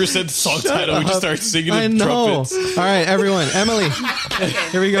us ever said the song title. We just started singing I the know. trumpets. All right, everyone. Emily.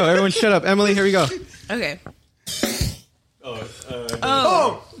 Here we go. Everyone shut up. Emily, here we go. Okay.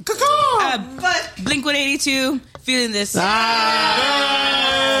 Oh, Blink 182. Feeling this. Emilio.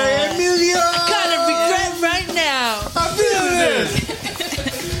 Kind of regret right now. I'm feeling this.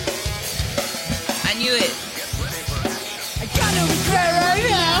 I knew it. I kind of regret right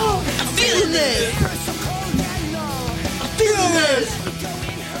now. I'm feeling this. Feeling this.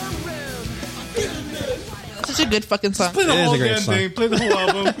 Such a good fucking song. Play the It is whole a great damn song. thing. Play the whole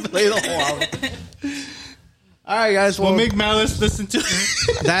album. Play the whole album. All right, guys. We'll Well, make Malice listen to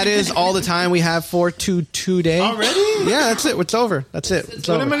it. that is all the time we have for today. Already? Yeah, that's it. It's over. That's it. It's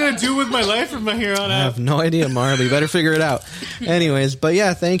What over. am I going to do with my life from here on I out? have no idea, Mara, but you better figure it out. Anyways, but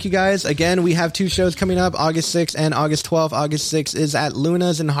yeah, thank you guys. Again, we have 2 shows coming up, August 6th and August 12th. August 6th is at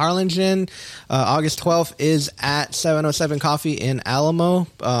Luna's in Harlingen. August 12th is at 707 Coffee in Alamo.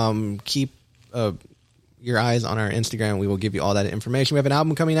 Keep your eyes on our Instagram. We will give you all that information. We have an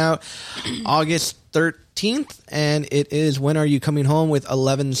album coming out August 13th, and it is When Are You Coming Home with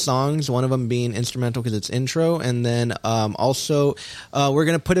 11 songs, one of them being instrumental because it's intro. And then also we're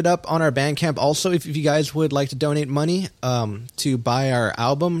going to put it up on our Bandcamp. Also, if you guys would like to donate money to buy our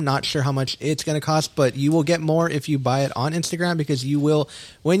album, not sure how much it's going to cost, but you will get more if you buy it on Instagram, because you will,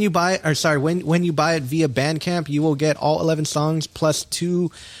 when you buy it via Bandcamp, you will get all 11 songs plus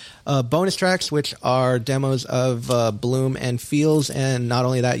 2 bonus tracks, which are demos of Bloom and Feels. And not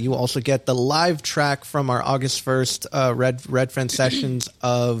only that, you will also get the live track from our August 1st Red Friend sessions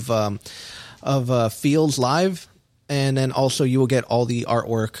of Feels live. And then also you will get all the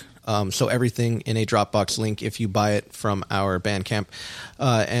artwork. So everything in a Dropbox link if you buy it from our Bandcamp.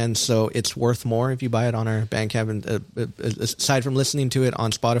 And so it's worth more if you buy it on our Bandcamp. And aside from listening to it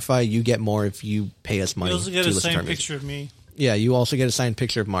on Spotify, you get more if you pay us money. You also get to a listen to our signed music. picture of me. Yeah, you also get a signed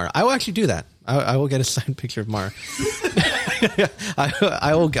picture of Mara. I will actually do that. I will get a signed picture of Mara.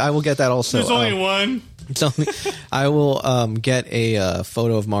 I will get that also. There's only one. I will get a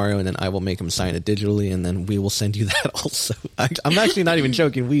photo of Mario, and then I will make him sign it digitally, and then we will send you that also. I'm actually not even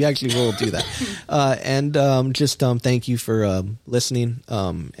joking. We actually will do that. And just thank you for listening.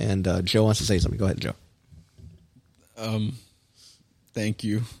 And Joe wants to say something. Go ahead, Joe. Thank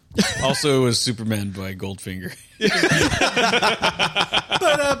you. Also, it was Superman by Goldfinger.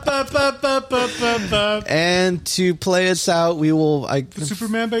 And to play us out, we will...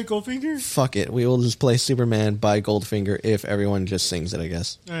 Superman by Goldfinger? Fuck it. We will just play Superman by Goldfinger if everyone just sings it, I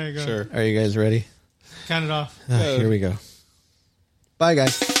guess. There you go. Sure. Are you guys ready? Count it off. Here we go. Bye,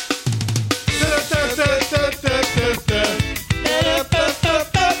 guys.